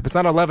 10.5. It's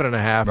not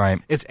 11.5.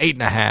 Right. It's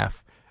 8.5.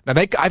 Now,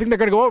 I think they're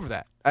going to go over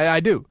that. I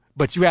do.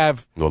 But you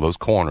have... Well, those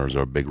corners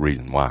are a big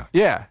reason why.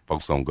 Yeah.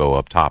 Folks don't go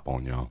up top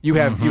on y'all. You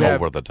have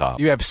over the top.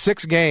 You have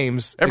 6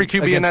 games every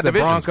QB against in that the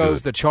division's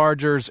Broncos, good. the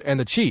Chargers, and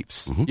the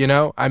Chiefs.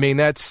 I mean,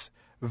 that's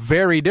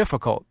very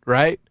difficult,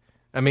 right?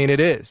 I mean, it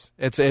is.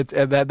 That's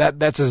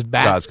as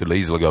bad. Guys could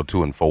easily go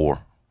 2-4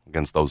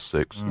 against those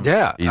 6.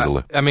 Yeah,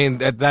 easily. I mean,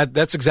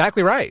 that's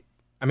exactly right.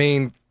 I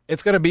mean,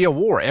 it's going to be a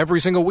war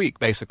every single week,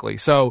 basically.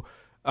 So,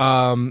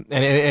 and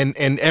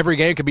every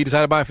game could be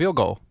decided by a field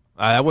goal.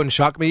 That wouldn't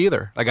shock me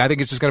either. Like, I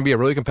think it's just going to be a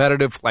really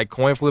competitive,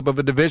 coin flip of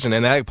a division,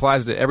 and that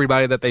applies to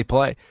everybody that they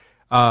play.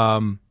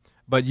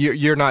 But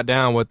you're not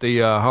down with the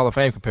Hall of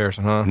Fame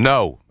comparison, huh?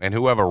 No, and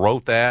whoever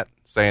wrote that,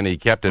 saying he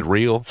kept it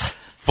real,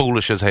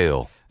 foolish as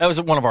hell. That was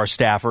one of our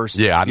staffers.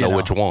 Yeah, I know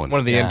which one. One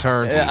of the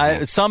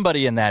interns.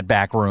 Somebody in that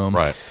back room.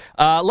 Right.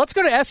 Let's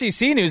go to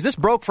SEC news. This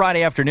broke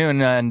Friday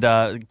afternoon, and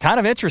kind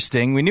of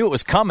interesting. We knew it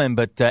was coming,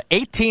 but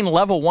 18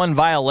 Level 1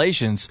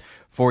 violations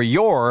for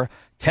your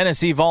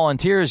Tennessee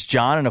Volunteers,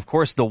 John. And, of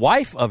course, the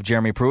wife of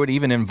Jeremy Pruitt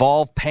even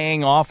involved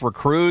paying off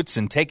recruits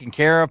and taking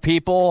care of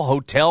people,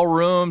 hotel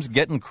rooms,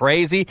 getting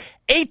crazy.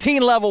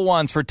 18 Level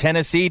 1s for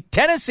Tennessee.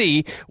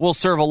 Tennessee will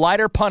serve a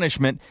lighter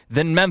punishment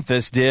than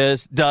Memphis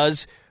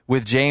does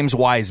with James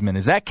Wiseman.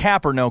 Is that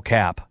cap or no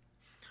cap?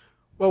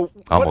 Well,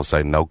 I'm going to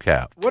say no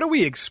cap. What do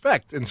we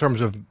expect in terms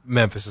of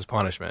Memphis's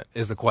punishment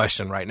is the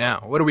question right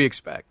now. What do we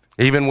expect?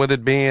 Even with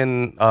it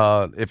being,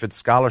 if it's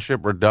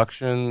scholarship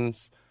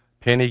reductions,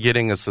 Penny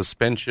getting a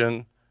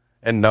suspension,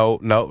 and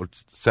no,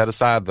 set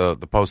aside the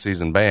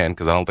postseason ban,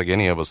 because I don't think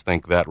any of us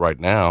think that right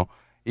now.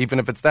 Even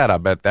if it's that, I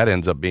bet that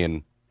ends up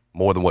being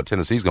more than what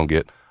Tennessee's going to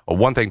get.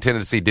 One thing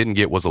Tennessee didn't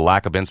get was a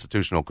lack of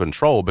institutional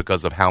control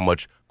because of how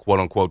much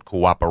quote-unquote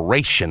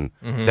cooperation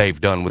they've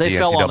done with the NCAA. They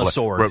fell on the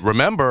sword.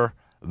 Remember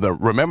the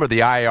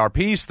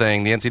IARP's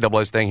thing, the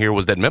NCAA's thing here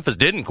was that Memphis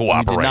didn't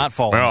cooperate. We did not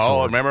fall on the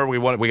sword.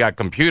 Remember, we got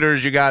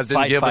computers you guys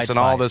didn't give us and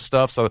all this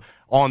stuff. So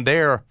on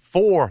their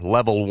 4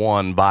 Level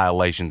 1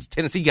 violations,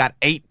 Tennessee got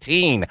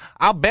 18.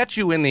 I'll bet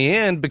you in the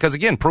end, because,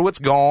 again, Pruitt's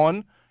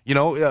gone.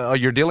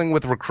 You're dealing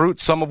with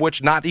recruits, some of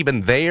which not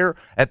even there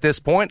at this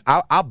point.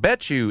 I'll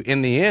bet you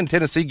in the end,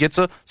 Tennessee gets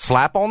a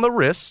slap on the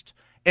wrist.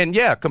 And,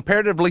 yeah,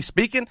 comparatively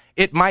speaking,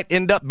 it might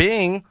end up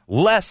being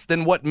less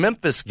than what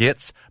Memphis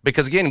gets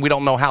because, again, we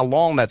don't know how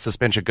long that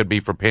suspension could be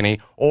for Penny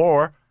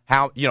or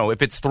how,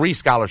 if it's 3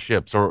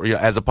 scholarships or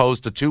as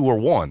opposed to 2 or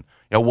 1.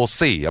 We'll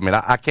see. I mean,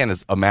 I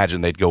can't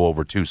imagine they'd go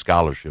over 2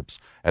 scholarships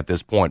at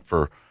this point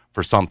for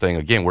something.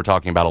 Again, we're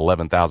talking about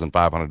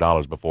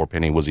 $11,500 before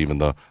Penny was even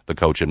the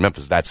coach in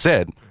Memphis. That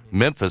said,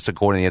 Memphis,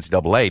 according to the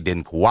NCAA,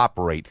 didn't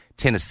cooperate.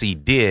 Tennessee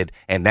did,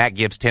 and that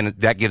gives the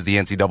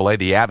NCAA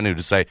the avenue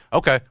to say,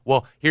 okay,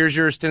 well, here's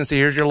yours, Tennessee.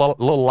 Here's your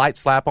little light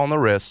slap on the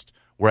wrist,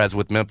 whereas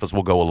with Memphis,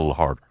 we'll go a little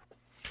harder.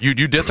 You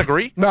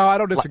disagree? No, I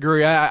don't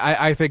disagree.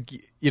 I think,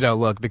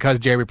 look, because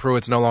Jeremy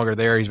Pruitt's no longer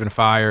there, he's been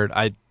fired,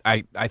 I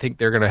think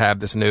they're going to have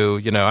this new,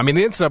 the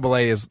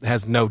NCAA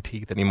has no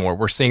teeth anymore.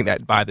 We're seeing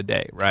that by the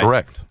day, right?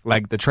 Correct.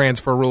 Like the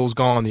transfer rule's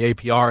gone, the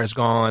APR is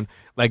gone.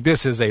 Like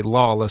this is a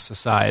lawless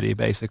society,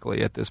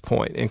 basically, at this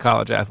point in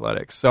college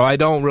athletics. So I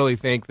don't really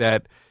think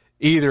that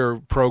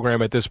either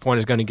program at this point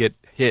is going to get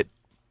hit,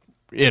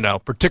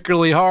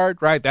 particularly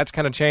hard, right? That's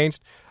kind of changed.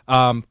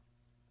 But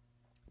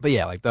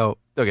yeah, they'll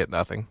get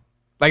nothing.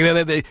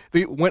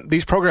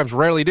 These programs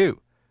rarely do.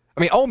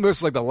 I mean, Ole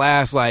Miss is the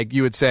last,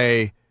 you would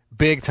say,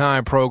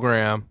 big-time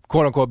program,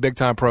 quote-unquote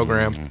big-time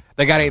program,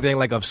 that got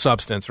anything of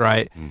substance,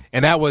 right?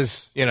 And that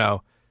was,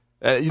 it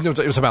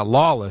was about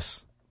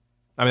lawless.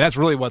 I mean, that's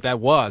really what that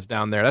was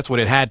down there. That's what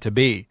it had to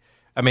be.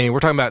 I mean, we're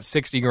talking about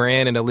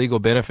 $60,000 in illegal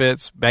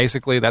benefits.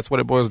 Basically, that's what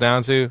it boils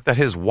down to. That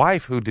his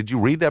wife, who, did you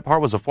read that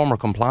part, was a former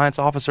compliance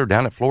officer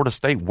down at Florida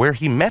State where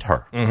he met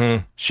her.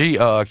 Mm-hmm. She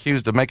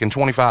accused of making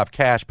 25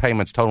 cash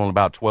payments totaling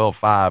about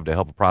 $12,500 to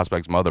help a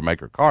prospect's mother make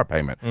her car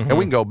payment. Mm-hmm. And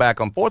we can go back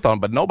and forth on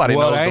it, but nobody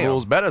knows the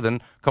rules better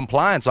than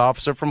compliance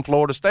officer from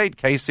Florida State,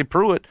 Casey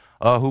Pruitt,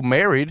 who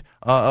married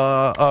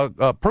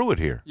Pruitt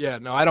here. Yeah,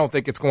 no, I don't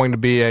think it's going to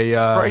be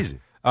crazy.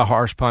 A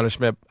harsh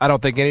punishment. I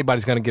don't think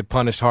anybody's going to get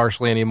punished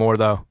harshly anymore,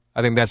 though.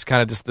 I think that's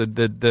kind of just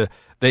the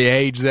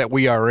age that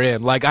we are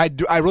in.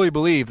 I really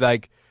believe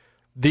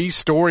these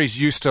stories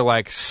used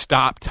to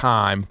stop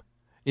time.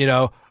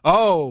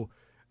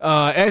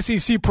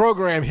 SEC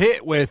program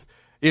hit with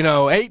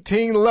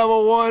 18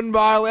 level 1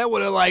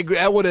 violation.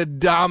 That would have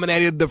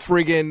dominated the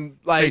friggin'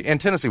 See, and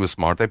Tennessee was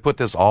smart. They put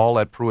this all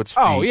at Pruitt's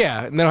feet. Oh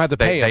yeah, and they don't have to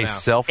pay him. They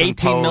self-imposed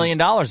 $18 million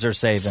they're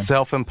saving.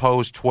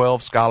 Self-imposed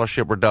 12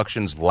 scholarship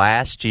reductions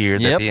last year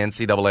that the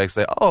NCAA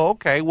said, "Oh,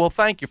 okay, well,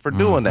 thank you for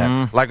doing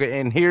that."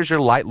 And here's your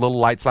little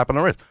light slap on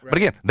the wrist. Right. But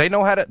again, they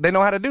know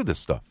how to do this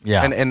stuff.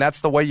 Yeah, and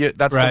that's the way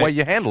the way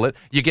you handle it.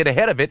 You get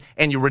ahead of it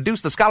and you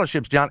reduce the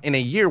scholarships, John, in a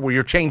year where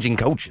you're changing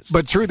coaches.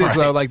 But truth is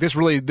though,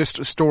 this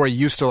story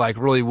used to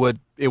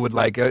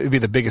it'd be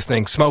the biggest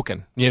thing,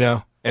 smoking,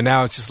 And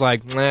now it's just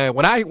like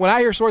when I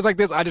hear stories like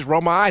this, I just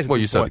roll my eyes. Well,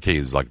 you said the key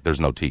is like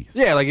there's no teeth.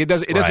 Yeah, like it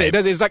does.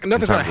 It's like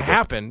nothing's going to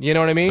happen. You know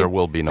what I mean? There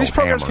will be no. These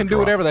programs can do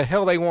whatever the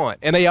hell they want,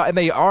 and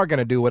they are going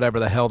to do whatever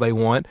the hell they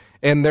want,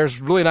 and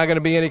there's really not going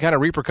to be any kind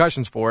of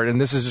repercussions for it.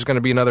 And this is just going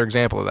to be another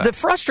example of that. The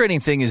frustrating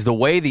thing is the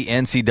way the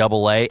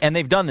NCAA, and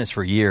they've done this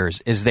for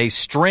years, is they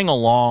string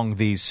along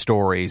these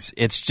stories.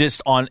 It's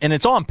just and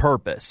it's on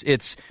purpose.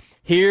 It's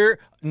here.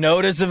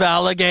 Notice of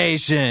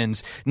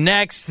allegations.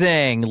 Next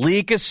thing,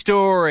 leak a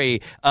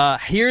story.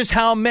 Here's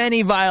how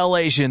many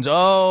violations.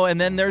 Oh, and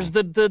then there's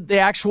the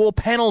actual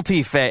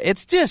penalty phase.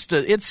 It's just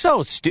it's so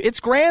it's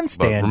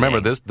grandstanding. But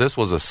remember, this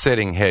was a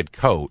sitting head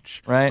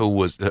coach who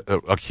was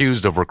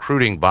accused of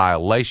recruiting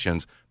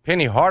violations.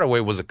 Penny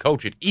Hardaway was a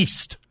coach at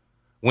East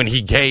when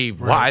he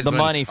gave Wiseman the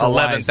money for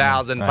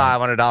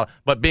 $11,500.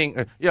 But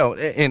being,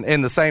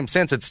 in the same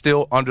sense, it's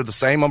still under the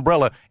same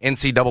umbrella,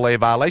 NCAA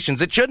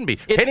violations. It shouldn't be.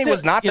 Penny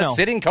was not the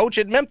sitting coach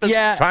at Memphis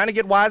trying to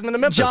get Wiseman to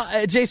Memphis.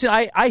 Jason,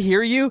 I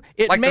hear you.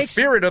 The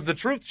spirit of the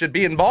truth should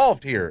be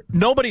involved here.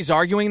 Nobody's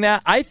arguing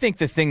that. I think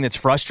the thing that's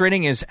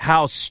frustrating is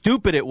how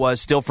stupid it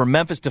was still for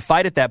Memphis to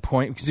fight at that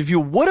point, because if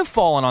you would have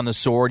fallen on the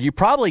sword, you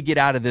probably get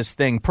out of this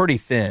thing pretty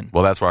thin.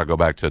 Well, that's where I go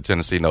back to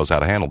Tennessee knows how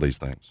to handle these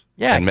things.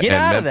 Yeah, get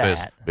out of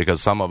Memphis, that.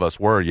 Because some of us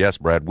were, yes,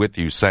 Brad, with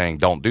you saying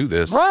don't do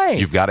this. Right.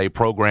 You've got a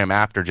program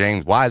after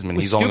James Wiseman.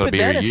 He's only going to be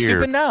here a year.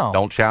 Stupid now.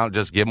 Don't challenge.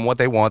 Just give them what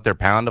they want. They're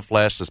pound of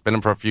flesh. Suspend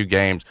them for a few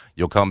games.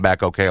 You'll come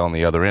back okay on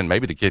the other end.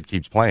 Maybe the kid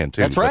keeps playing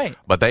too. That's right.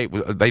 But they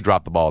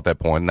dropped the ball at that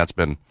point, and that's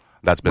been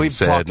We've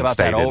said talked about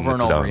and that over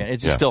and over again.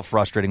 It's just still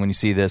frustrating when you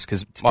see this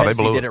because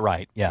Tennessee did it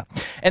right. Yeah.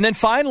 And then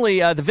finally,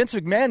 the Vince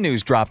McMahon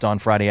news dropped on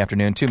Friday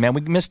afternoon, too. Man, we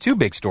missed two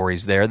big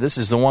stories there. This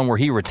is the one where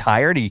he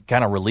retired. He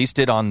kind of released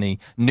it on the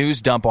news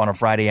dump on a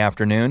Friday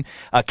afternoon.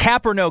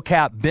 Cap or no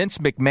cap, Vince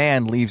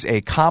McMahon leaves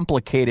a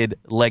complicated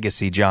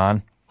legacy,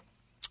 John.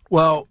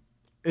 Well,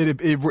 I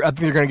think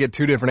you're going to get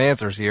two different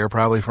answers here,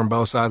 probably from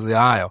both sides of the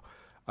aisle.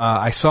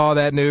 I saw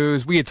that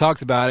news. We had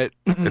talked about it.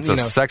 It's a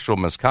sexual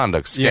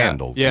misconduct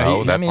scandal. Yeah.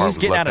 He's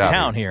getting out of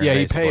town here. Yeah,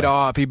 basically. He paid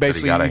off. He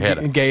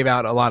basically gave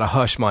out a lot of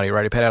hush money,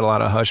 right? He paid out a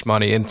lot of hush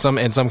money in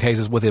some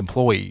cases with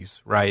employees,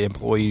 right?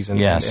 Employees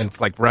and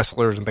like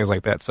wrestlers and things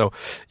like that. So,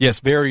 yes,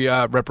 very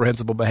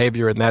reprehensible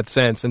behavior in that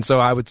sense. And so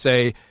I would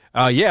say,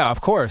 of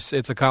course,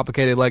 it's a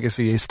complicated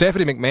legacy.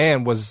 Stephanie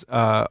McMahon was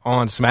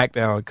on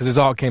SmackDown because this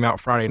all came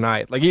out Friday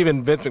night. Like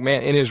even Vince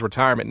McMahon in his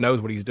retirement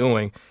knows what he's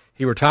doing.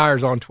 He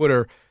retires on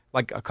Twitter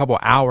like a couple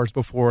hours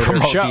before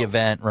their show. The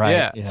event,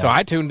 right? Yeah. So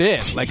I tuned in.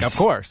 Jeez. Like, of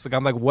course. Like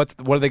I'm like, what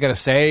are they going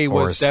to say?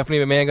 What's Stephanie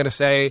McMahon going to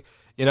say?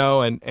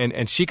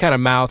 And she kind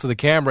of mouthed to the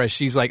camera as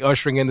she's like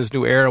ushering in this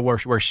new era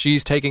where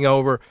she's taking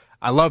over.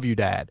 I love you,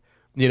 Dad.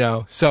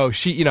 So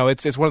she,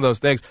 it's one of those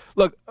things.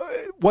 Look,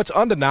 what's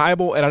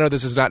undeniable, and I know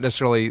this is not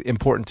necessarily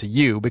important to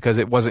you because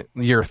it wasn't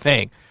your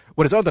thing.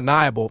 What is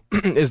undeniable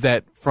is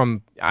that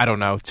from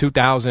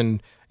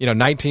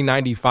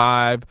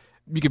 1995.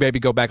 You could maybe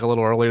go back a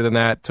little earlier than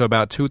that to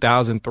about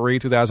 2003,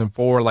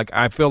 2004. Like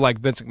I feel like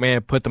Vince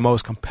McMahon put the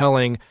most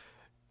compelling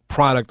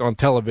product on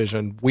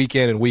television week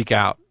in and week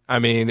out. I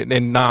mean,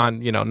 in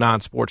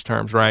non-sports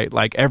terms, right?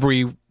 Like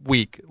every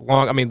week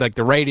long. I mean, like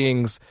the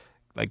ratings,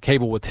 like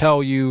cable would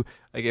tell you.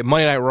 Like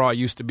Monday Night Raw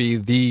used to be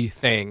the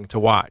thing to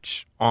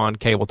watch on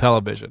cable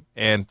television,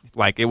 and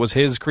like it was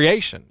his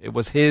creation. It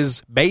was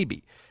his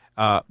baby.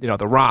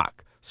 The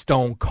Rock.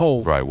 Stone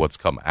Cold. Right, what's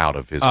come out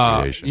of his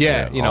creation.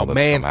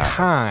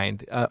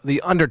 Mankind,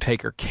 The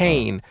Undertaker,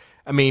 Kane.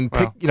 I mean,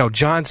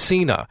 John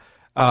Cena,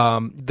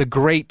 the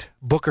great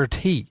Booker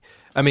T.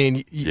 I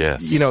mean,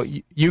 yes.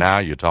 Now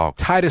you talk.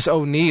 Titus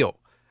O'Neil.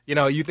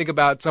 You think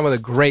about some of the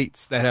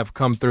greats that have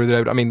come through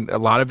there. I mean, a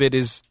lot of it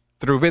is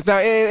through Vince. Now,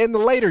 in the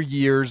later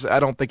years, I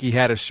don't think he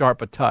had as sharp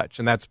a touch,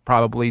 and that's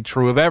probably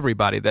true of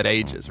everybody that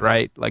ages,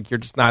 right? Like, you're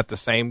just not the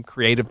same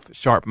creative,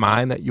 sharp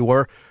mind that you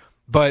were.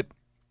 But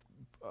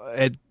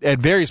at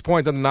various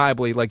points,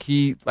 undeniably, like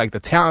the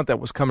talent that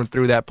was coming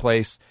through that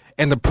place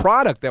and the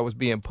product that was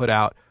being put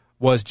out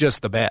was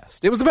just the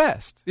best. It was the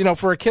best.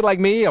 For a kid like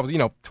me, I was,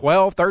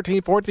 12,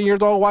 13, 14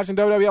 years old watching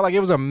WWE. Like, it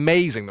was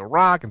amazing. The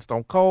Rock and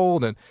Stone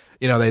Cold and,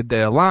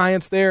 the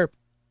alliance there.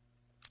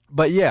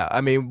 But, yeah,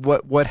 I mean,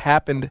 what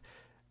happened,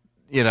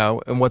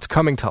 and what's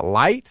coming to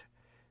light,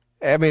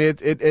 I mean,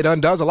 it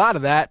undoes a lot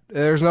of that.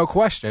 There's no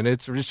question.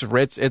 It's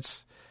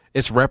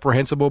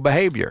reprehensible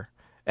behavior.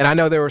 And I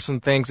know there were some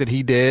things that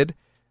he did,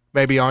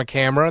 maybe on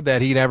camera,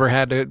 that he never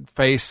had to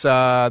face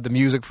the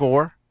music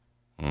for.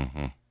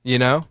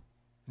 Mm-hmm.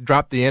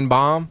 Drop the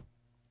N-bomb.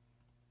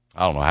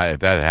 I don't know if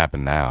that had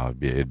happened now.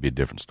 It'd be a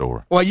different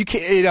story. Well, you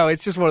can't.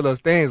 It's just one of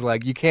those things.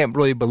 Like you can't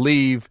really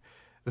believe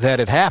that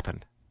it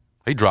happened.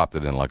 He dropped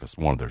it in like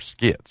one of their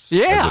skits,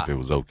 as if it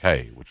was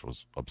okay, which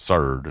was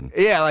absurd. And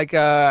he.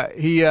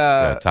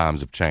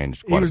 Times have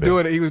changed. He was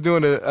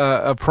doing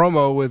a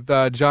promo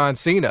with John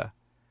Cena.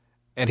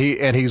 And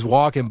he's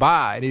walking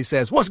by, and he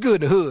says, "What's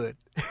good in the hood?"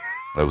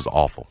 That was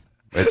awful.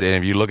 And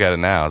if you look at it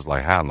now, it's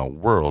like, how in the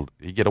world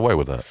did he get away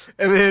with that?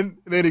 And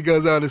then he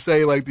goes on to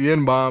say, like, the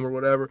N-bomb or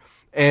whatever.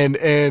 And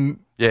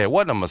yeah, it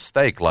wasn't a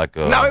mistake. Like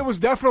no, it was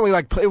definitely,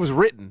 like, it was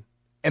written.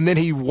 And then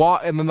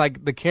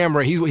like, the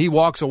camera, he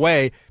walks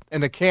away,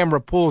 and the camera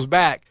pulls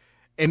back,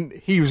 and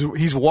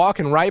he's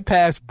walking right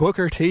past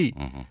Booker T.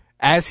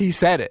 As he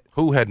said it.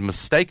 Who had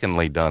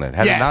mistakenly done it.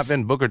 Had it not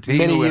been Booker T?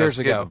 Many years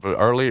ago.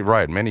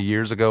 Many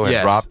years ago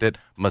had dropped it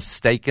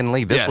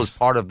mistakenly. This was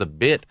part of the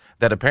bit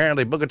that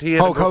apparently Booker T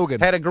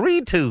had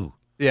agreed to.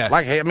 Yes.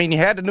 Like, I mean, you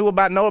had to know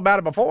about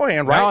it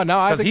beforehand, right?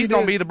 No, because he's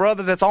going to be the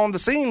brother that's on the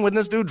scene when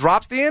this dude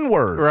drops the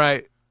N-word.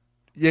 Right.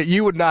 Yeah,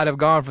 you would not have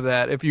gone for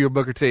that if you were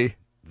Booker T.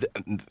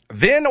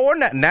 Then or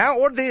now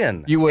or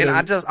then. You would.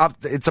 And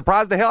it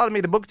surprised the hell out of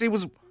me that Booker T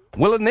was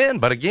willing then,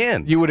 but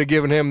again. You would have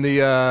given him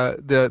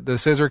the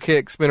scissor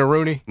kick,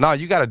 spin-a-rooney? No,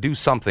 you got to do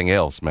something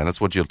else, man. That's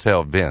what you'll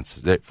tell Vince.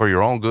 That for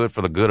your own good,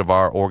 for the good of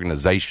our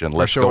organization,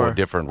 let's go a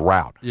different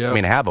route. Yep. I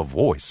mean, have a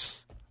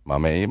voice. My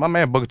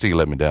man Booker T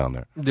let me down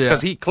there. Yeah.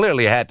 Because he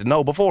clearly had to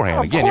know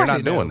beforehand. Again, you're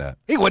not doing that.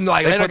 He wouldn't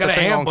like, they put the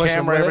thing on camera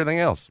and him everything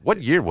else.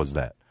 What year was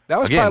that? That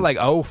was probably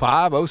like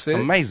 05, 06. It's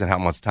amazing how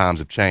much times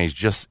have changed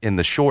just in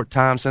the short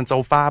time since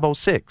 05,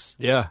 06.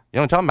 Yeah. You know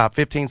what I'm talking about?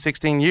 15,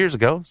 16 years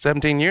ago,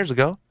 17 years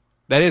ago.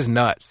 That is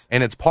nuts.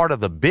 And it's part of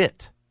the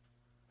bit.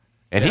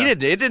 And it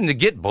didn't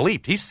get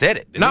bleeped. He said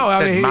it.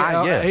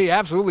 He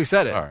absolutely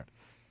said it. All right.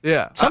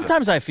 Yeah.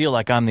 Sometimes I feel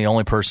like I'm the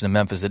only person in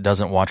Memphis that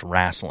doesn't watch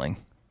wrestling.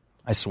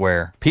 I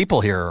swear. People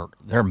here,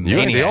 they're maniacs. You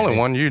ain't the only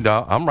one.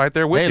 I'm right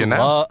there with you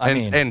now.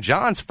 And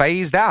John's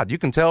phased out. You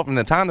can tell from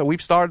the time that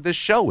we've started this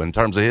show in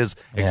terms of his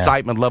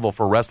excitement level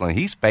for wrestling.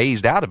 He's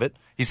phased out of it.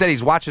 He said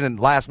he's watching it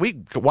last week.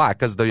 Why?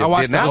 Because the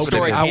announcement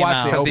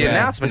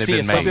had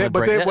been made.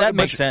 That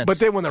makes sense. But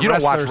then when you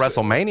don't watch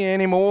WrestleMania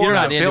anymore. You're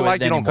not I feel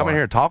like you don't come in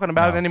here talking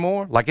about it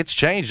anymore. Like it's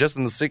changed just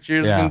in the 6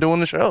 years we've been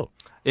doing the show.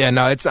 Yeah,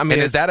 no, it's. I mean,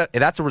 and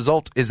that's a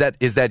result? Is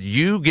that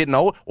you getting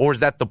old, or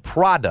is that the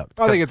product?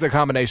 I think it's a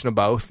combination of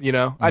both. You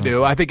know, I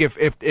do. I think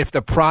if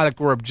the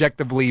product were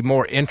objectively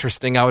more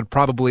interesting, I would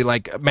probably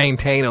like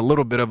maintain a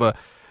little bit of a.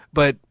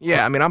 But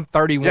yeah, I mean, I'm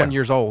 31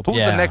 years old.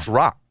 Who's the next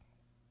Rock?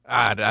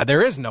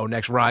 There is no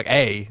next Rock.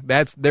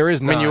 There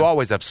is none. I mean, you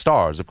always have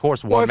stars. Of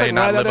course, one may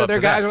not live up to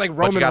that. Guys are like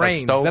Roman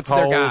Reigns. That's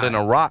their guy. And a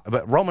Rock,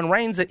 but Roman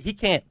Reigns, he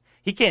can't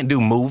do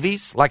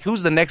movies. Like,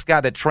 who's the next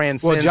guy that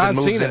transcends John and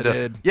moves Cena into?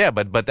 Did. Yeah,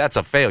 but that's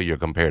a failure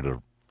compared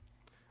to.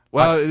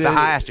 Well,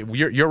 I asked you.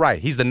 You're right.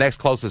 He's the next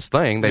closest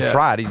thing. They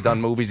tried. He's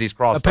done movies. He's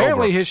crossed.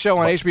 Apparently, over. his show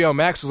on HBO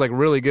Max was like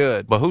really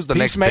good. But who's the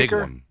next big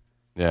Peacemaker? one?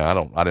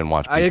 Yeah, I didn't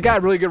watch. It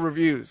got really good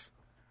reviews.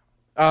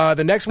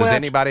 The next one. Does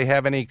anybody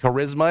have any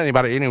charisma?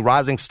 Any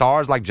rising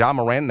stars like John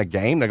Moran in the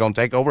game? They're going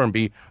to take over and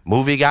be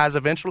movie guys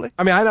eventually.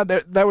 I mean, I know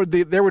there would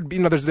be.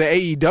 There's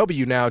the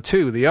AEW now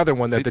too. The other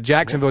one that the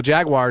Jacksonville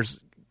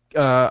Jaguars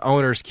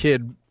owner's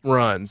kid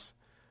runs.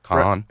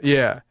 Khan.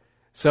 Yeah.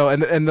 So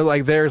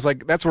there's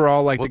that's where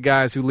all the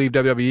guys who leave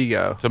WWE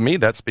go. To me,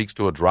 that speaks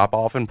to a drop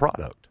off in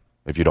product.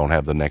 If you don't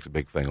have the next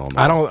big thing on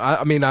there.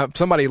 I mean,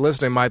 somebody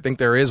listening might think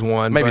there is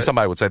one. Maybe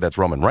somebody would say that's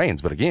Roman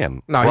Reigns, but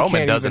again,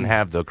 Roman doesn't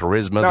have the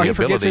charisma, the ability. He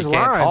forgets his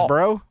lines, talk.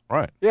 bro.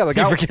 Right. Yeah,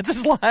 he forgets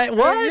his line.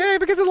 What? Yeah, he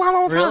forgets his line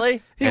all the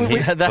time. Really?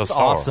 That's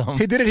awesome.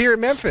 He did it here in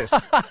Memphis.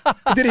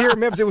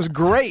 It was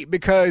great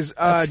because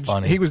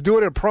he was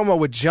doing a promo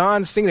with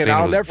John Cena. And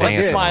I'll never forget.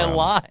 That's my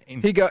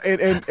line. He go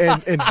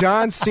and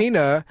John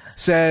Cena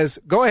says,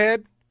 "Go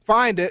ahead,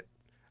 find it.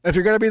 If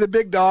you're going to be the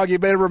big dog, you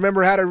better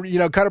remember how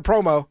to cut a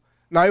promo."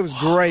 No, it was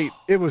great.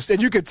 It was, and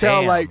you could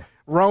tell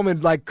Roman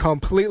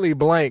completely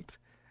blanked,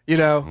 and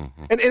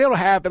it'll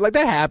happen. Like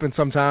that happens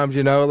sometimes,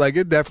 it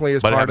definitely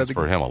is but part it of the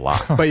for him a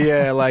lot. But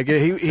yeah,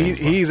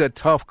 he's a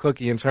tough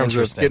cookie in terms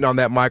of getting on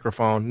that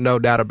microphone, no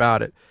doubt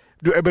about it.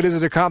 But is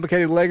it a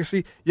complicated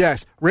legacy?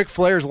 Yes. Ric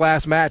Flair's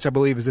last match, I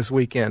believe, is this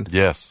weekend.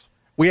 Yes.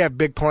 We have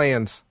big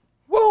plans.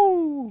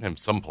 Woo! And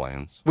some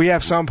plans. We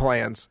have some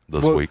plans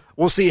this week.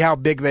 We'll see how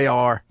big they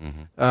are,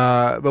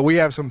 but we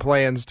have some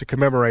plans to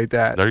commemorate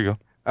that. There you go.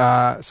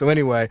 So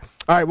anyway,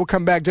 all right, we'll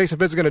come back. Jason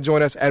Fitz is going to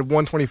join us at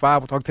 1:25.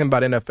 We'll talk to him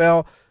about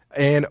NFL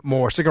and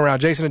more. Stick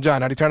around. Jason and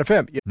John, 90 Turn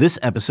FM. This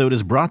episode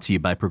is brought to you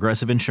by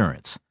Progressive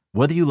Insurance.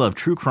 Whether you love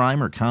true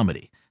crime or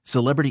comedy,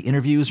 celebrity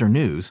interviews or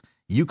news,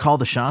 you call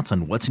the shots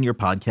on what's in your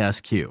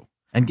podcast queue.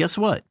 And guess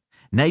what?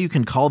 Now you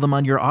can call them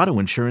on your auto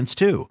insurance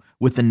too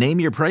with the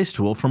Name Your Price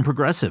tool from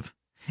Progressive.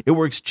 It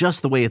works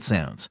just the way it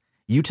sounds.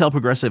 You tell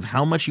Progressive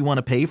how much you want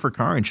to pay for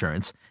car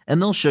insurance,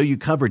 and they'll show you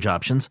coverage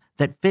options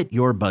that fit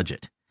your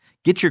budget.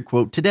 Get your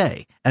quote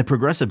today at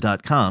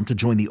Progressive.com to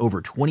join the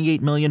over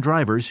 28 million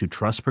drivers who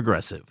trust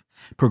Progressive.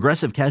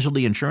 Progressive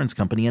Casualty Insurance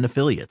Company and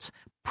Affiliates.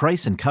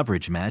 Price and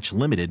coverage match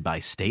limited by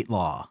state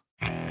law.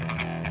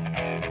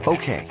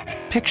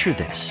 Okay, picture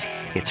this.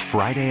 It's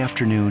Friday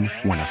afternoon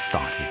when a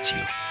thought hits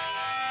you.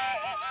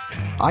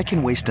 I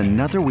can waste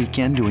another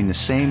weekend doing the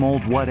same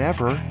old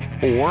whatever,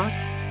 or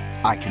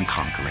I can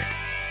conquer it.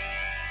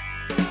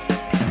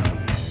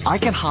 I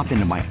can hop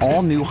into my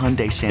all-new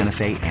Hyundai Santa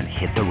Fe and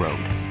hit the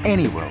road.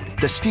 Any road.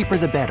 The steeper,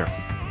 the better.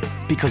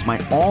 Because my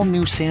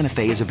all-new Santa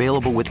Fe is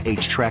available with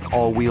H-Track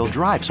all-wheel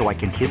drive, so I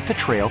can hit the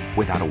trail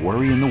without a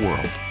worry in the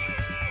world.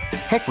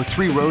 Heck, with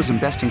 3 rows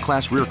and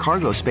best-in-class rear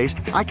cargo space,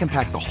 I can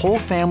pack the whole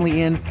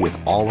family in with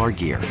all our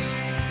gear.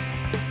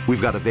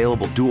 We've got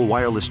available dual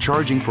wireless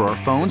charging for our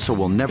phones, so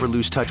we'll never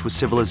lose touch with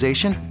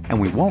civilization, and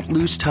we won't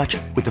lose touch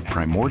with the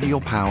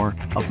primordial power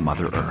of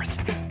Mother Earth.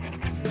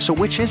 So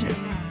which is it?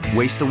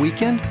 Waste the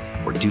weekend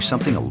or do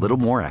something a little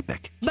more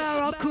epic?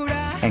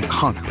 And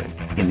conquer it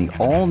in the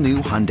all-new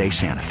Hyundai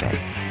Santa Fe.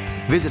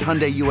 Visit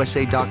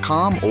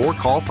HyundaiUSA.com or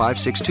call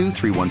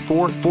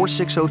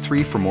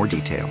 562-314-4603 for more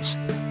details.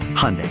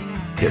 Hyundai,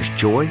 there's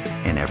joy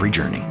in every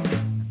journey.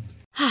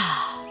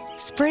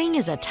 Spring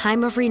is a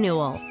time of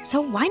renewal,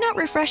 so why not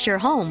refresh your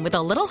home with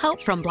a little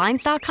help from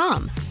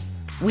Blinds.com?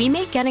 We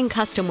make getting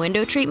custom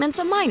window treatments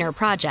a minor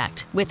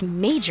project with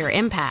major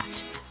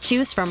impact.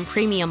 Choose from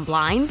premium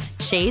blinds,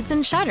 shades,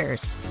 and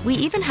shutters. We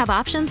even have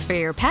options for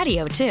your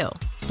patio, too.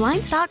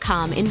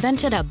 Blinds.com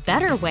invented a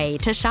better way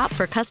to shop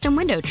for custom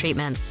window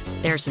treatments.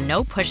 There's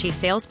no pushy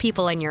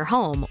salespeople in your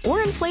home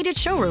or inflated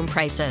showroom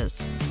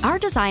prices. Our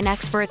design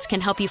experts can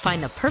help you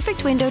find the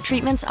perfect window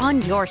treatments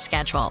on your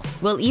schedule.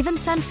 We'll even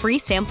send free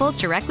samples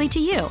directly to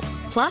you.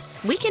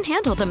 Plus, we can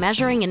handle the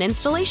measuring and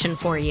installation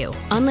for you.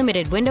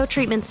 Unlimited window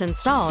treatments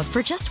installed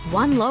for just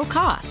one low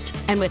cost.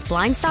 And with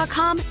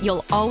Blinds.com,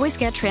 you'll always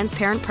get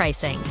transparent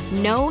pricing.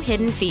 No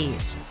hidden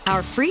fees.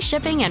 Our free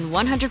shipping and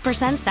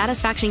 100%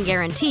 satisfaction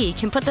guarantee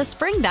can put the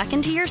spring back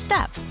into your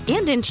step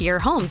and into your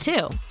home,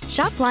 too.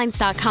 Shop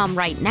Blinds.com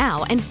right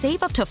now and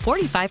save up to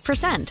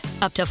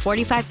 45%. Up to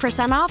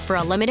 45% off for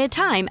a limited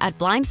time at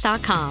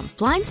Blinds.com.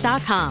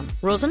 Blinds.com.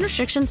 Rules and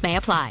restrictions may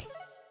apply.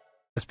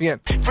 ESPN.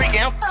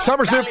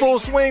 Summer's in full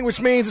swing,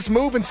 which means it's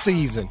moving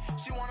season.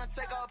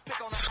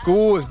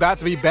 School is about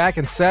to be back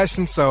in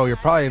session, so you're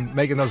probably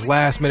making those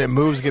last-minute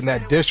moves, getting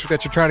that district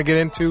that you're trying to get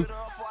into.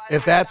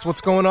 If that's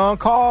what's going on,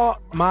 call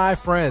my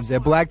friends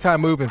at Black Tie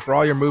Moving for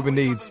all your moving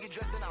needs.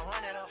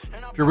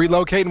 If you're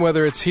relocating,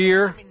 whether it's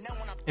here,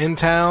 in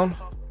town,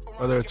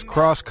 whether it's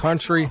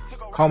cross-country,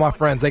 call my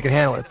friends. They can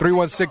handle it.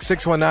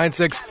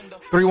 316-6196.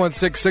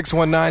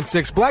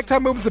 316-6196. Black Tie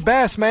Moving's the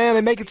best, man.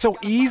 They make it so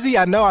easy.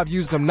 I know I've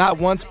used them not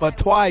once, but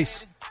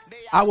twice.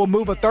 I will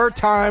move a third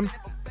time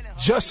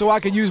just so I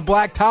can use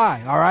Black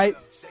Tie, all right?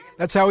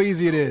 That's how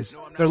easy it is.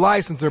 They're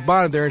licensed, they're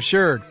bonded, they're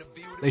insured.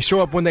 They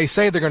show up when they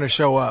say they're going to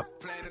show up.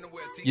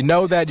 You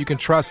know that. You can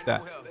trust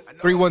that.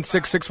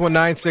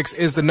 316-6196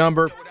 is the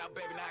number.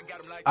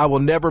 I will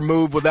never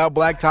move without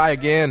Black Tie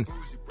again.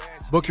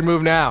 Book your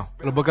move now.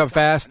 It'll book up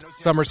fast.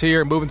 Summer's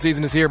here. Moving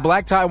season is here.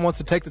 Black Tie wants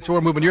to take the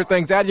tour, moving your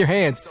things out of your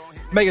hands.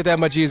 Make it that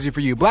much easier for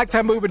you. Black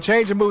Tie Moving,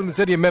 change and moving the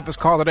city of Memphis.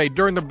 Call today.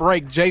 During the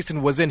break,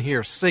 Jason was in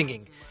here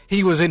singing.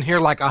 He was in here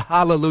like a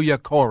hallelujah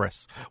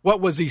chorus.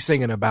 What was he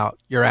singing about,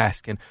 you're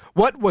asking?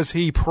 What was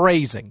he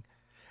praising?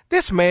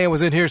 This man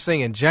was in here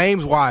singing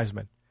James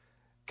Wiseman.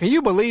 Can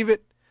you believe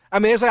it? I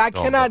mean, it's like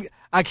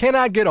I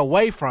cannot get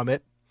away from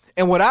it.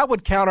 And what I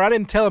would counter, I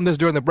didn't tell him this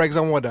during the breaks.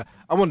 I wanted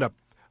to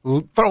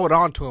throw it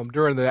on to him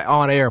during the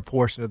on-air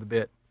portion of the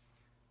bit.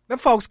 Them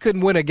folks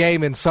couldn't win a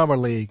game in Summer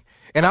League,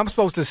 and I'm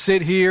supposed to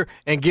sit here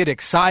and get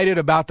excited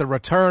about the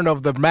return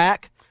of the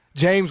Mac,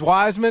 James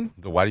Wiseman.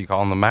 Why do you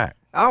call him the Mac?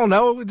 I don't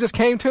know. It just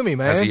came to me,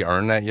 man. Has he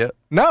earned that yet?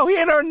 No, he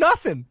ain't earned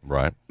nothing.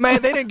 Right.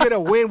 Man, they didn't get a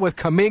win with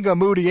Kuminga,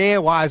 Moody,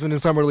 and Wiseman in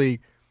Summer League.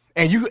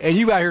 And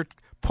you out here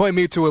pointing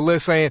me to a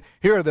list saying,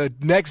 here are the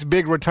next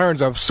big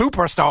returns of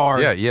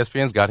superstars. Yeah,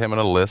 ESPN's got him in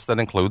a list that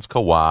includes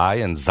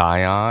Kawhi and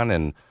Zion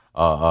and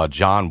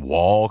John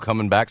Wall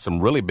coming back, some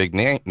really big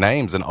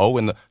names,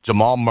 and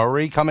Jamal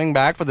Murray coming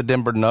back for the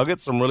Denver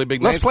Nuggets, some really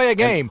big names. Let's play a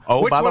game.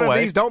 And, which by one the way,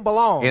 of these don't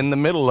belong? In the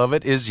middle of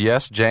it is,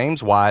 yes,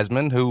 James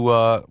Wiseman, who,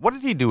 what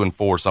did he do in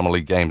 4 Summer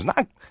League games?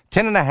 Not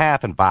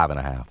 10.5 and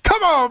 5.5.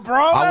 Come on, bro.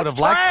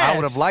 I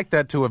would have liked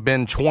that to have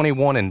been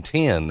 21 and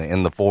 10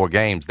 in the 4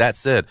 games. That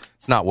said,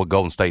 it's not what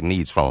Golden State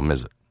needs from him,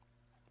 is it?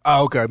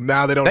 Oh, okay.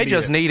 Now they don't. They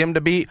just need him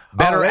to be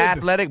better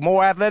athletic,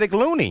 more athletic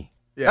Looney.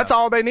 Yeah. That's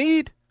all they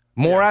need.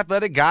 More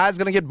athletic guys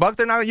going to get bucked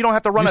there now. You don't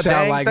have to run a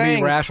dang like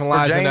thing me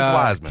rationalizing, for James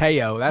Wiseman.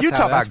 KO. You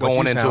talk about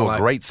going into a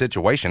great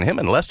situation. Him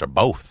and Lester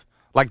both.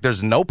 Like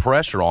there's no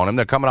pressure on him.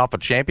 They're coming off a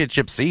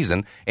championship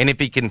season, and if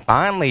he can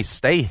finally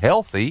stay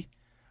healthy,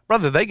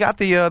 brother, they got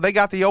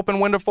the open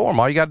window for him.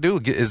 All you got to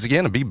do is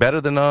again be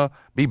better than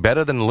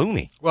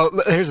Looney. Well,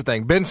 here's the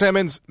thing: Ben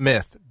Simmons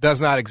myth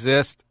does not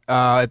exist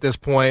at this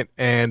point,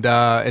 and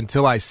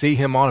until I see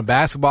him on a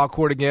basketball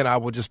court again, I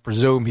will just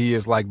presume he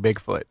is like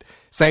Bigfoot.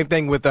 Same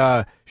thing with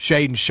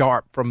Shaedon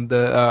Sharpe from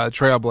the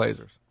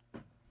Trailblazers.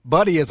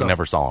 Buddy is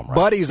never saw him. Right?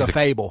 Buddy's a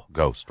fable.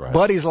 Ghost, right?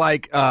 Buddy's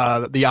like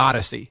the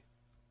Odyssey.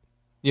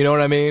 You know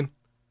what I mean?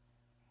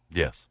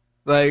 Yes.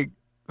 Like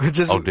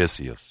just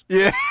Odysseus.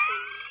 Yeah.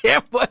 Yeah,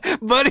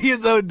 Buddy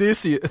is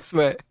Odysseus,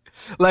 man.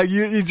 Like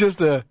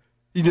he's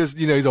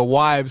a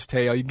wives'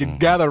 tale. You can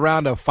gather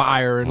around a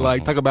fire and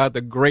like talk about the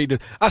greatness.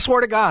 I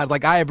swear to God,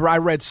 like I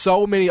read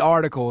so many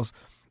articles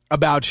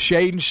about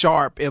Shaedon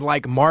Sharpe in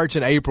like March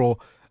and April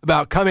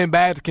about coming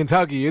back to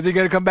Kentucky. Is he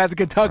going to come back to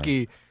Kentucky?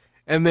 Right.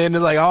 And then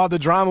there's like all the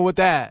drama with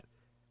that.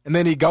 and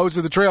then he goes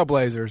to the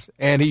Trailblazers,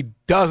 and he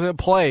doesn't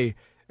play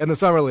in the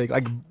Summer League.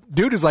 Like,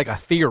 dude is like a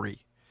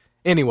theory.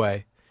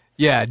 Anyway,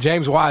 yeah,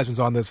 James Wiseman's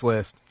on this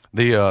list.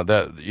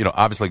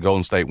 Obviously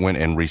Golden State went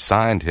and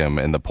re-signed him,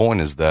 and the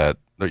point is that,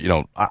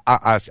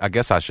 I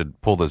guess I should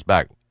pull this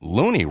back.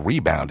 Looney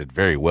rebounded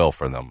very well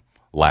for them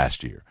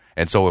last year.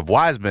 And so if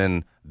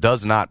Wiseman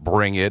does not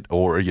bring it,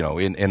 or,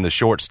 in the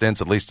short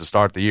stints, at least to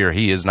start the year,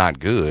 he is not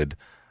good,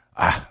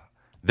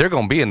 they're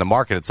going to be in the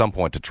market at some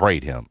point to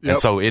trade him. Yep. And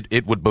so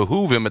it would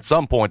behoove him at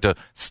some point to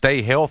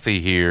stay healthy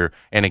here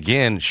and,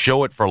 again,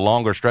 show it for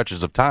longer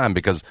stretches of time,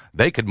 because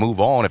they could move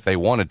on if they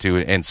wanted to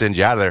and send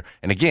you out of there.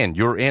 And, again,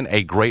 you're in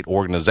a great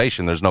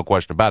organization. There's no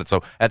question about it.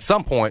 So at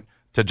some point,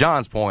 to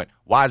John's point,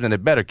 Wiseman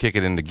had better kick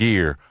it into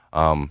gear.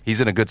 He's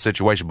in a good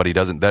situation, but he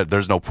doesn't.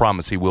 There's no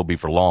promise he will be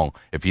for long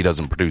if he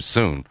doesn't produce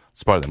soon.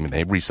 It's part of,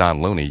 they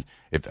re-signed Looney.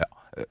 If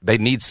they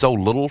need so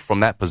little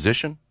from that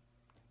position,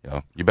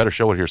 you better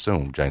show it here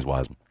soon, James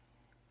Wiseman.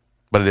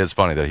 But it is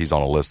funny that he's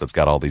on a list that's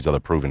got all these other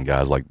proven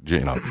guys like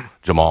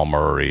Jamal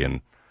Murray,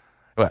 and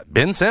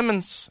Ben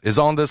Simmons is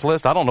on this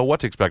list. I don't know what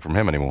to expect from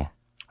him anymore.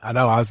 I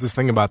know. I was just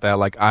thinking about that.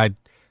 Like I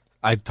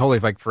totally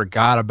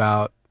forgot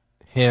about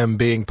him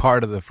being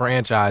part of the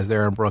franchise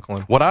there in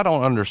Brooklyn. What I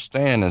don't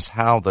understand is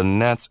how the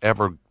Nets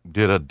ever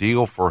did a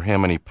deal for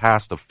him and he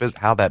passed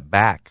how that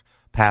back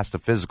passed a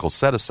physical.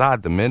 Set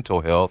aside the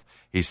mental health.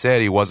 He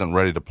said he wasn't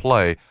ready to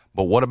play,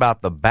 but what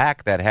about the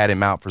back that had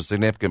him out for a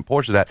significant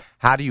portion of that?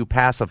 How do you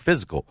pass a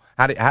physical?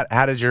 How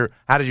did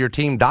your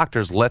team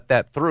doctors let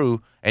that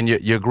through, and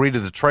you agree to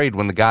the trade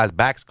when the guy's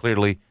back's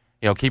clearly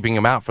keeping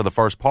him out for the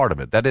first part of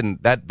it?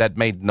 That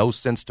made no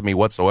sense to me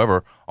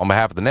whatsoever on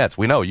behalf of the Nets.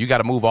 We know you got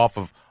to move off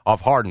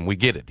Harden. We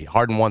get it.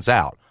 Harden wants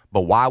out,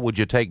 but why would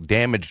you take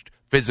damaged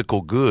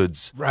physical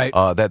goods? Right.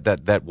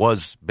 That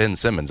was Ben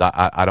Simmons.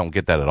 I don't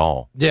get that at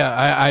all. Yeah,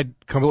 I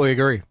completely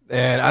agree,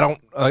 and I don't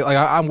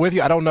I'm with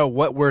you. I don't know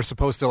what we're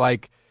supposed to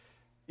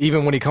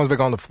even when he comes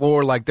back on the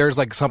floor, there's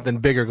something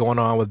bigger going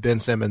on with Ben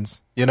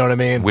Simmons. You know what I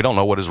mean? We don't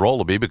know what his role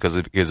will be, because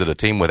is it a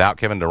team without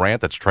Kevin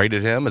Durant that's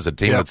traded him? Is it a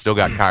team that's still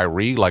got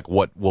Kyrie?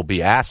 What will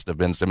be asked of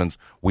Ben Simmons,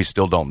 we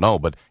still don't know.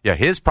 But, yeah,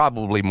 his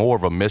probably more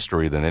of a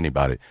mystery than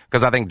anybody.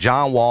 Because I think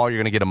John Wall, you're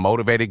going to get a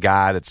motivated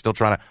guy that's still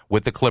trying to,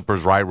 with the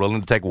Clippers, right,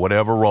 willing to take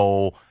whatever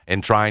role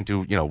and trying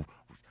to,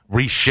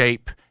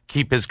 reshape,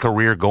 keep his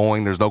career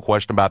going. There's no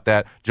question about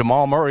that.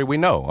 Jamal Murray, we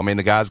know. I mean,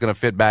 the guy's going to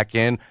fit back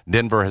in.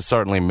 Denver has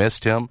certainly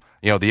missed him.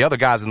 The other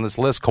guys in this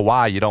list,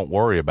 Kawhi, you don't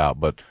worry about,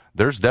 but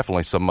there's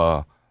definitely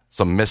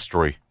some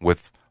mystery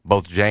with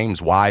both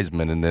James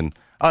Wiseman and then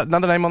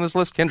another name on this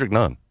list, Kendrick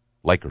Nunn,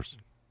 Lakers.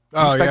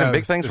 Expecting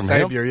big things from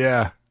savior, him.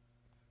 Yeah,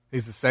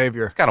 he's the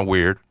savior. It's kind of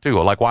weird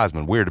too. Like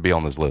Wiseman, weird to be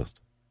on this list.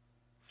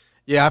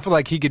 Yeah, I feel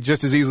like he could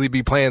just as easily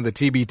be playing the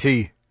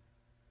TBT.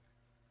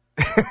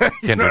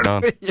 Kendrick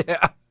Nunn.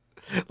 Yeah,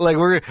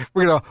 we're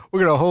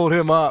gonna hold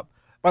him up.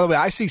 By the way,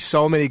 I see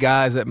so many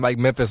guys that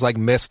Memphis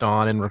missed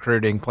on in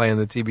recruiting playing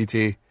the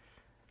TBT.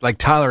 Like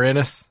Tyler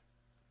Ennis.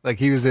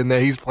 He was in there,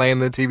 he's playing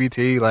the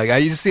TBT.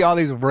 I just see all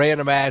these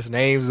random ass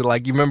names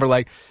that you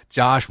remember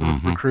Josh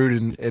would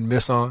recruit and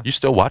miss on. You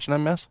still watching that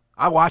mess?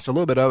 I watched a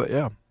little bit of it,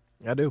 yeah.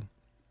 I do.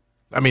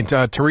 I mean,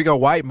 Tariq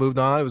White moved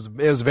on. It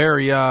was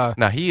very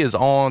now he is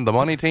on the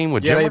money team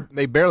with Jimmer?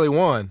 They barely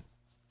won.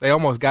 They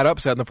almost got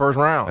upset in the first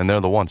round, and they're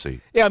the 1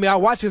 seed. Yeah, I mean, I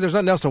watch because there's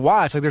nothing else to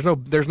watch.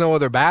 There's no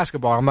other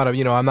basketball. I'm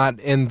not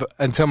in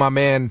until my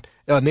man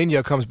El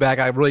Nino comes back.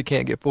 I really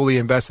can't get fully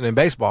invested in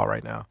baseball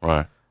right now.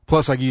 Right.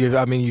 Plus,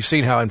 you've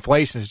seen how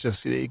inflation is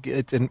just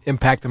it's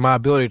impacting my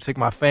ability to take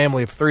my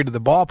family of 3 to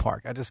the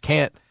ballpark. I just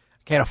can't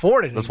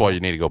afford it anymore. That's why you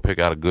need to go pick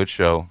out a good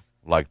show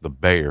like The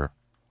Bear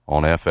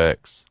on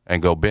FX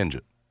and go binge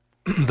it.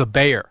 The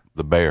Bear.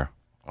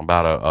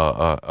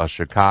 About a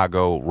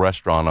Chicago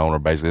restaurant owner,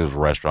 basically. It's a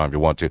restaurant if you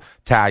want to.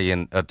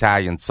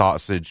 Italian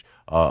sausage,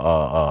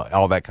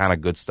 all that kind of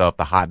good stuff,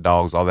 the hot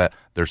dogs, all that.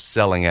 They're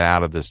selling it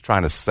out of this,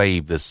 trying to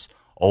save this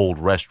old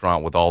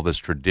restaurant with all this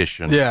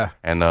tradition. Yeah.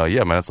 And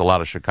man, it's a lot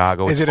of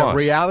Chicago. Is it fun. A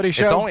reality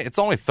show? It's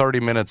only 30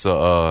 minutes.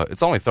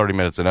 It's only 30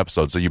 minutes an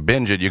episode. So you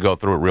binge it, you go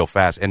through it real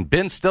fast. And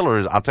Ben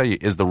Stiller, I'll tell you,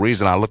 is the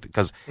reason I looked,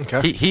 because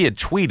he had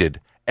tweeted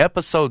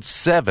episode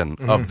 7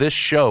 of this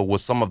show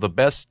was some of the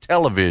best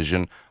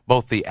television,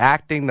 both the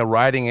acting, the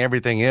writing,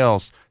 everything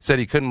else. Said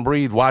he couldn't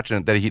breathe watching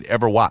it that he'd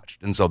ever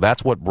watched. And so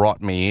that's what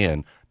brought me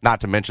in,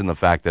 not to mention the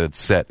fact that it's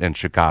set in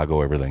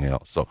Chicago, everything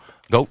else. So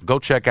go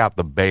check out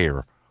The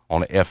Bear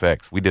on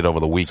FX. We did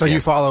over the weekend. So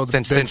you follow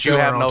Ben Stiller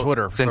on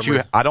Twitter?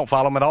 I don't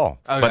follow him at all.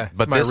 Okay.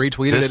 But this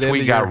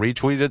tweet got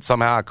retweeted.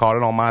 Somehow I caught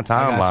it on my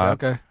timeline.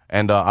 Okay.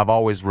 And I've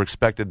always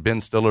respected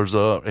Ben Stiller's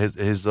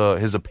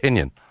his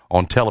opinion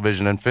on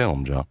television and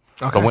film, John.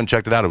 Okay. So I went and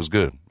checked it out. It was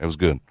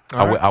good.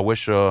 I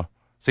wish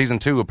season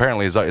 2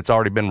 apparently it's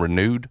already been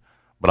renewed,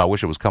 but I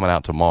wish it was coming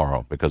out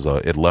tomorrow because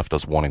it left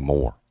us wanting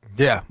more.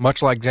 Yeah,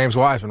 much like James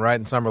Wiseman, right,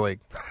 in Summer League.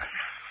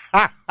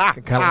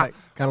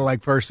 Kind of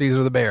like first season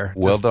of The Bear.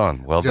 Well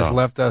done. Just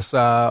left us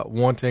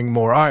wanting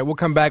more. All right, we'll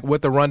come back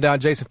with the rundown.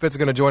 Jason Fitz is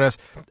going to join us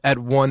at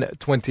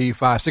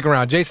 1:25. Stick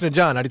around. Jason and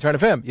John, 92.9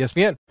 FM,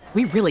 ESPN.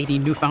 We really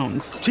need new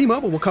phones.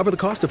 T-Mobile will cover the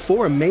cost of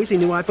 4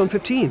 amazing new iPhone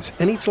 15s,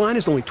 and each line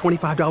is only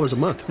 $25 a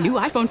month. New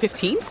iPhone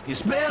 15s?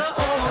 It's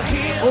better over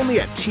here. Only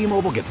at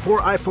T-Mobile, get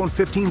 4 iPhone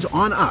 15s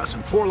on us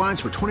and 4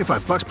 lines for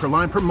 $25 per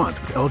line per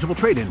month with eligible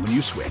trade-in when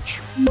you switch.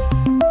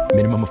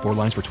 Minimum of 4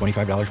 lines for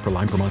 $25 per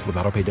line per month with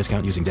autopay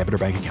discount using debit or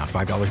bank account.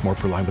 $5 more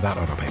per line without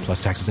autopay,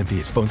 plus taxes and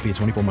fees. Phone fee at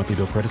 24 monthly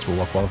bill credits for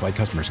well-qualified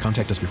customers.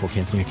 Contact us before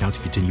canceling account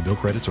to continue bill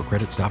credits or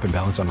credit stop and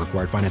balance on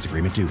required finance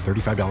agreement due.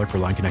 $35 per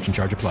line connection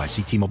charge applies.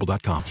 See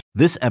T-Mobile.com.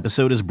 This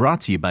episode is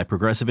brought to you by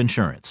Progressive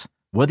Insurance.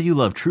 Whether you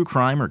love true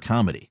crime or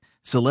comedy,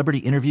 celebrity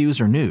interviews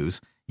or news,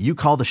 you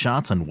call the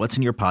shots on what's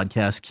in your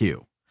podcast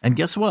queue. And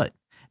guess what?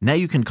 Now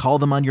you can call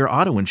them on your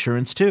auto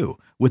insurance too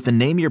with the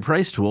Name Your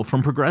Price tool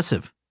from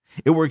Progressive.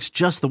 It works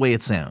just the way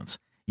it sounds.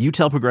 You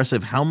tell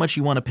Progressive how much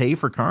you want to pay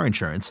for car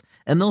insurance,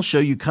 and they'll show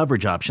you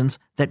coverage options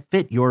that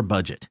fit your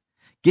budget.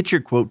 Get your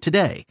quote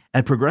today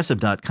at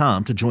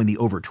Progressive.com to join the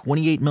over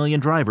 28 million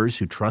drivers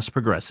who trust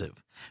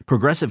Progressive.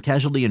 Progressive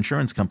Casualty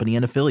Insurance Company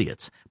and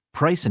Affiliates.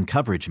 Price and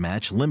coverage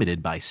match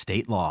limited by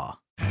state law.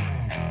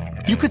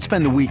 You could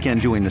spend the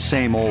weekend doing the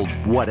same old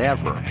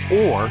whatever,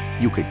 or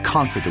you could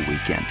conquer the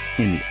weekend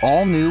in the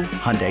all-new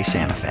Hyundai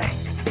Santa Fe.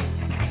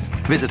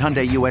 Visit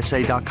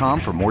HyundaiUSA.com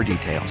for more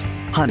details.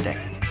 Hyundai,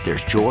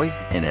 there's joy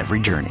in every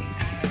journey.